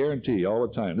about is a guarantee all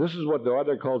the time. This is what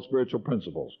they're called spiritual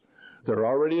principles. They're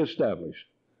already established.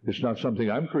 It's not something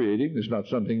I'm creating. It's not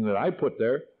something that I put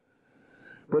there.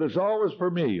 But it's always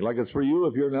for me, like it's for you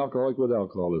if you're an alcoholic with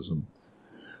alcoholism.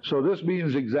 So this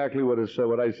means exactly what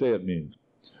I say it means.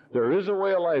 There is a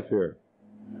way of life here.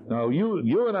 Now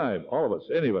you and I, all of us,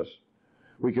 any of us,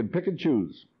 we can pick and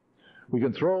choose. We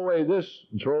can throw away this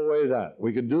and throw away that.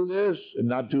 We can do this and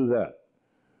not do that.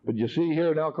 But you see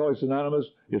here in Alcoholics Anonymous,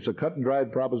 it's a cut and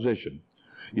dried proposition.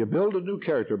 You build a new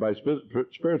character by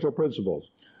spiritual principles.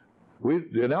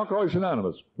 In Alcoholics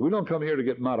Anonymous, we don't come here to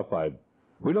get modified.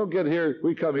 We don't get here,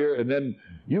 we come here and then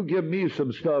you give me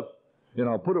some stuff and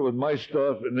I'll put it with my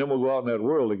stuff and then we'll go out in that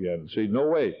world again. See, no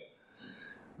way.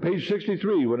 Page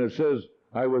 63, when it says,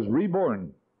 I was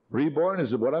reborn. Reborn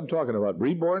is what I'm talking about.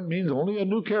 Reborn means only a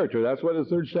new character. That's why the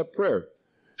third step prayer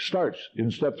starts in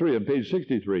step 3 on page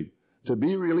 63. To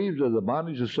be relieved of the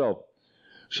bondage of self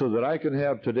so that I can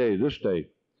have today, this day,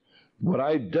 what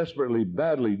I desperately,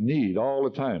 badly need all the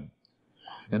time.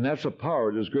 And that's a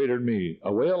power that's greater than me.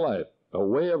 A way of life, a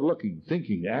way of looking,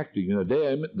 thinking, acting in a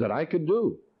day that I can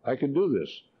do. I can do this.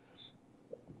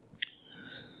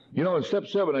 You know, in step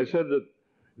 7, I said that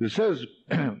it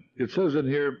says in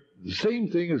here, the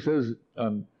same thing it says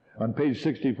on page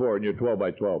 64 in your 12 by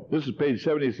 12. This is page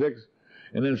 76,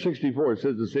 and then 64 it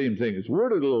says the same thing. It's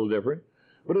worded a little different,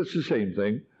 but it's the same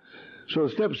thing. So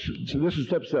this is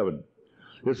step 7.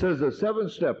 It says the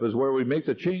 7th step is where we make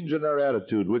the change in our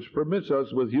attitude, which permits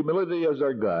us, with humility as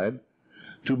our guide,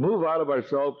 to move out of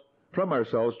ourselves, from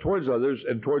ourselves, towards others,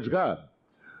 and towards God.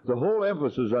 The whole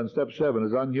emphasis on step 7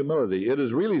 is on humility. It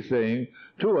is really saying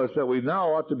to us that we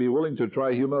now ought to be willing to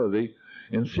try humility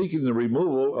in seeking the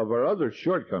removal of our other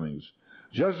shortcomings,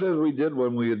 just as we did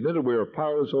when we admitted we were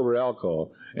powerless over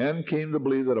alcohol and came to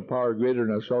believe that a power greater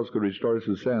than ourselves could restore us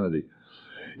to sanity.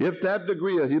 If that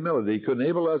degree of humility could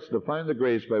enable us to find the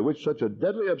grace by which such a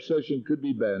deadly obsession could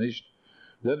be banished,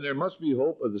 then there must be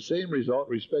hope of the same result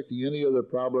respecting any other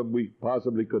problem we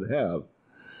possibly could have.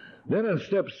 Then in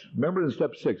remember in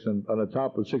step 6 on the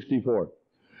top of 64,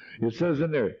 it says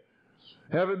in there,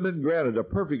 having been granted a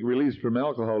perfect release from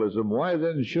alcoholism, why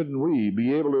then shouldn't we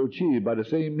be able to achieve by the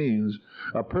same means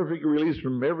a perfect release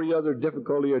from every other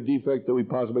difficulty or defect that we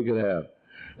possibly could have?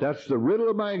 That's the riddle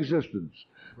of my existence.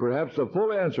 Perhaps the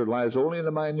full answer lies only in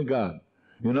the mind of God.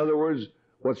 In other words,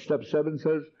 what step 7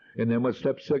 says and then what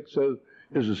step 6 says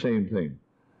is the same thing.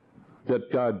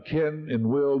 That God can and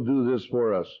will do this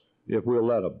for us if we'll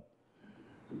let Him.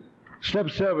 Step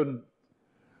 7,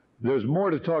 there's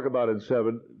more to talk about in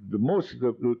 7.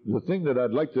 The thing that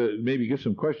I'd like to maybe get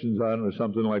some questions on or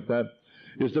something like that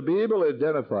is to be able to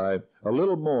identify a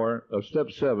little more of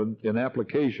step 7 in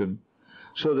application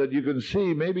so that you can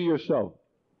see maybe yourself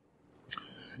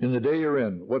in the day you're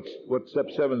in, what step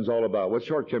 7 is all about, what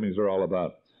shortcomings are all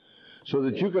about, so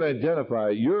that you can identify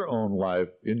your own life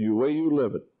in the way you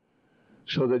live it,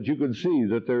 so that you can see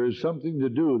that there is something to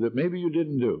do that maybe you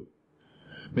didn't do.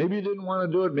 Maybe you didn't want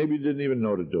to do it, maybe you didn't even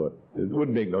know to do it. It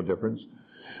wouldn't make no difference.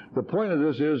 The point of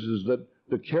this is that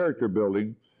the character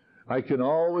building, I can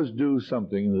always do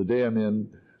something in the day I'm in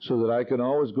so that I can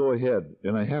always go ahead,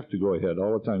 and I have to go ahead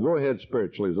all the time. Go ahead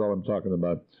spiritually is all I'm talking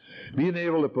about. Being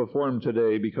able to perform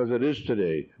today because it is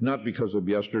today, not because of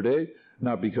yesterday,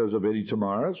 not because of any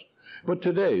tomorrows, but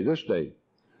today, this day.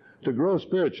 To grow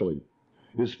spiritually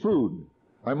is food.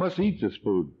 I must eat this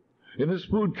food. And this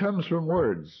food comes from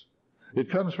words. It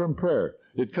comes from prayer.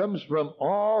 It comes from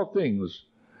all things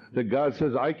that God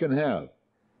says I can have.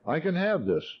 I can have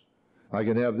this. I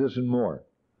can have this and more.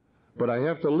 But I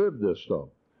have to live this, though.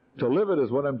 To live it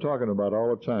is what I'm talking about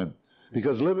all the time.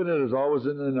 Because living it is always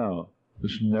in the now.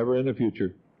 It's never in the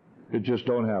future. It just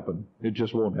don't happen. It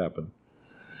just won't happen.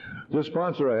 This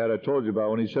sponsor I told you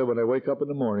about, when he said, when I wake up in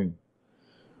the morning,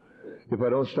 if I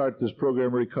don't start this program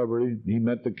of recovery, he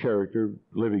meant the character,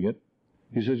 living it.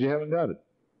 He says, you haven't got it.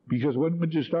 Because when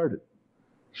would you start it?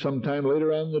 Sometime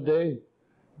later on in the day?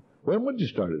 When would you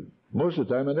start it? Most of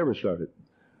the time, I never start it.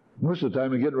 Most of the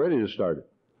time, I'm getting ready to start it.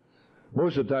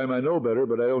 Most of the time, I know better,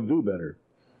 but I don't do better.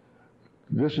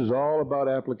 This is all about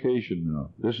application now.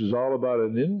 This is all about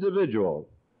an individual.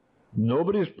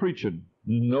 Nobody's preaching.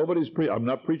 I'm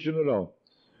not preaching at all.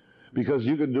 Because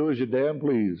you can do as you damn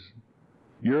please.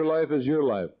 Your life is your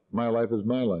life. My life is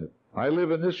my life. I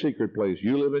live in this secret place.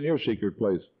 You live in your secret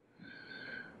place.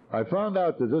 I found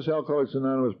out that this Alcoholics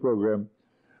Anonymous program,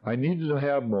 I needed to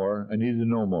have more. I needed to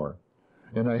know more.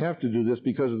 And I have to do this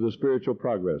because of the spiritual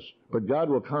progress. But God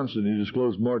will constantly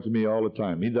disclose more to me all the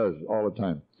time. He does, all the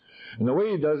time. And the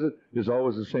way He does it is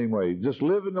always the same way. Just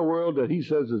live in the world that He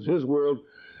says is His world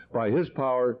by His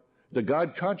power the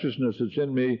God consciousness that's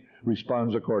in me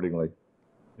responds accordingly.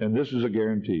 And this is a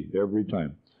guarantee every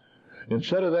time.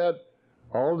 Instead of that,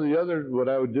 all the other, what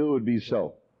I would do would be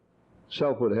self.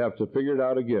 Self would have to figure it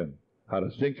out again, how to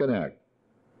think and act.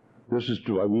 This is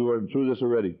true. We went through this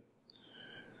already.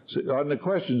 So on the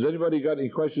questions, anybody got any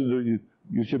questions?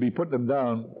 You should be putting them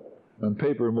down on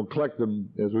paper, and we'll collect them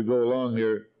as we go along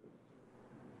here.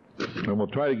 And we'll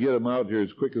try to get them out here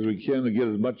as quick as we can to get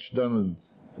as much done.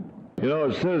 You know,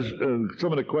 it says,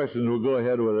 some of the questions, we'll go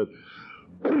ahead with it.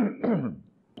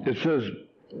 It says,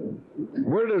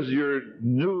 where does your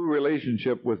new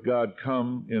relationship with God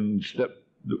come in step,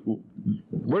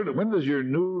 when does your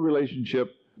new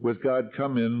relationship with God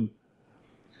come in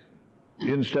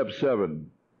step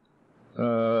 7?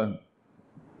 Come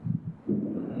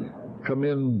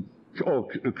in,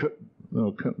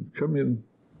 come in,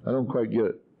 I don't quite get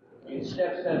it. In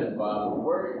step 7, Bob,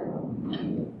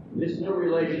 this new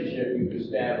relationship you've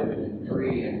established in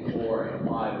 3 and 4 and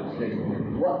 5 and 6,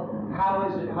 how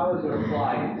is it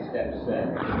applied in step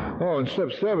 7? Oh, in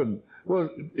step 7, well,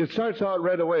 it starts out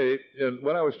right away, and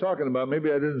what I was talking about, maybe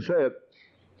I didn't say it.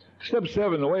 Step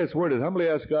 7, the way it's worded, humbly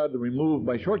ask God to remove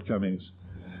my shortcomings.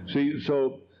 See,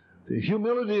 so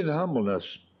humility and humbleness,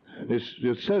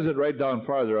 it says it right down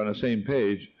farther on the same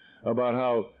page, about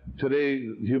how today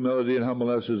humility and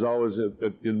humbleness is always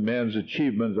in man's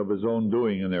achievements of his own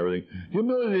doing and everything.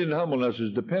 Humility and humbleness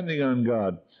is depending on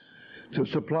God to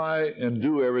supply and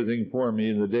do everything for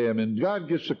me in the day I'm in. God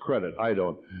gets the credit. I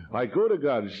don't. I go to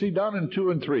God. See, down in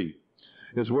 2 and 3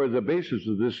 is where the basis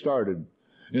of this started.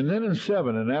 And then in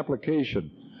 7, an application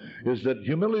is that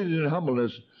humility and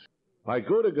humbleness, I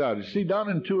go to God. See, down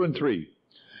in 2 and 3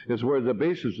 is where the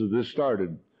basis of this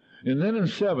started. And then in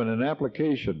 7, an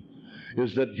application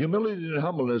is that humility and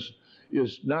humbleness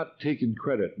is not taking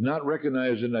credit, not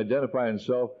recognizing and identifying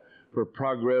self for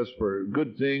progress, for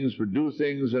good things, for do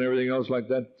things and everything else like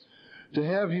that. To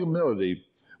have humility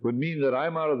would mean that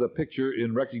I'm out of the picture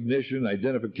in recognition,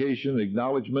 identification,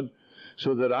 acknowledgement,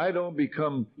 so that I don't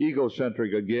become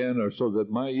egocentric again, or so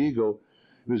that my ego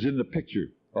is in the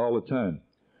picture all the time.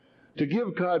 To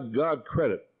give God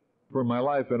credit for my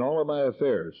life and all of my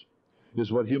affairs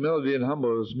is what humility and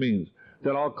humbleness means.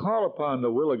 That I'll call upon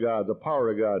the will of God, the power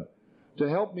of God, to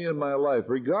help me in my life,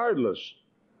 regardless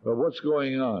of what's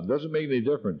going on. Doesn't make any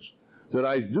difference. That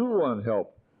I do want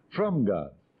help from God.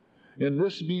 And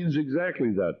this means exactly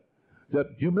that.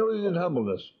 That humility and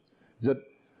humbleness, that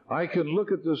I can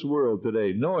look at this world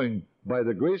today knowing by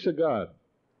the grace of God,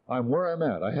 I'm where I'm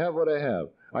at. I have what I have.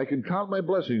 I can count my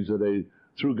blessings today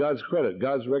through God's credit,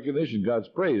 God's recognition, God's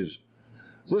praise.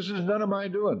 This is none of my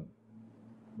doing.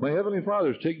 My Heavenly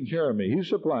Father's taking care of me. He's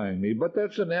supplying me. But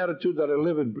that's an attitude that I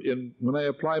live in when I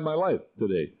apply my life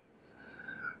today.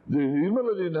 The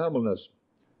humility and humbleness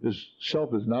is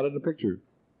self is not in the picture.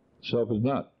 Self is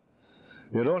not.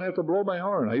 You don't have to blow my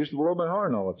horn. I used to blow my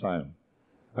horn all the time.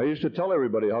 I used to tell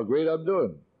everybody how great I'm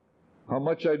doing, how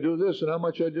much I do this and how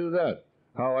much I do that,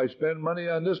 how I spend money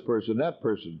on this person, that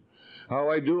person, how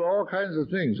I do all kinds of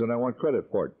things, and I want credit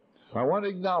for it. I want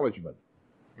acknowledgement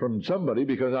from somebody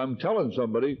because I'm telling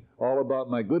somebody all about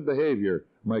my good behavior,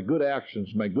 my good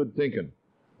actions, my good thinking.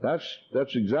 That's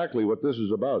exactly what this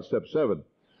is about, step 7.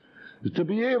 Is to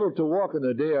be able to walk in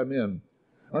the day I'm in,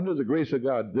 under the grace of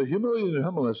God. The humility and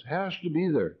humbleness has to be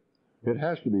there. It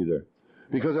has to be there.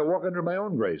 Because I walk under my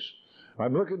own grace.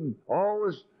 I'm looking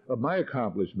always at my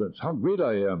accomplishments, how great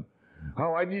I am,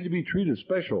 how I need to be treated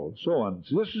special, and so on.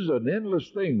 So this is an endless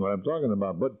thing, what I'm talking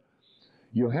about. But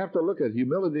you have to look at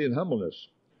humility and humbleness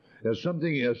as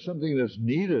something that's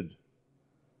needed.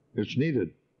 It's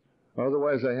needed.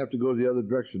 Otherwise, I have to go the other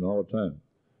direction all the time.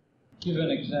 Give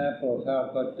an example of how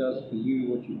God does for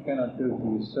you what you cannot do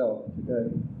for yourself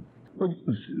today. Well,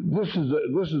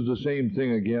 this is the same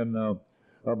thing again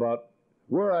about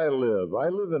where I live. I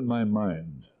live in my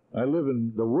mind. I live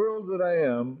in the world that I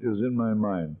am is in my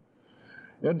mind.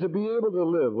 And to be able to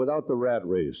live without the rat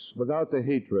race, without the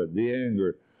hatred, the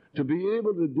anger, to be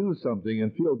able to do something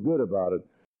and feel good about it.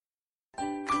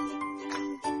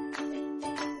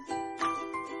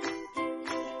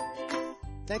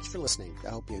 Thanks for listening. I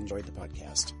hope you enjoyed the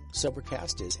podcast.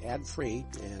 Sobercast is ad-free,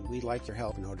 and we'd like your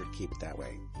help in order to keep it that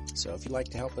way. So if you'd like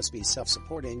to help us be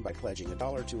self-supporting by pledging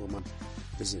 $1 or $2 a month,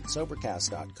 visit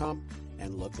Sobercast.com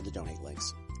and look for the donate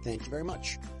links. Thank you very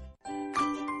much.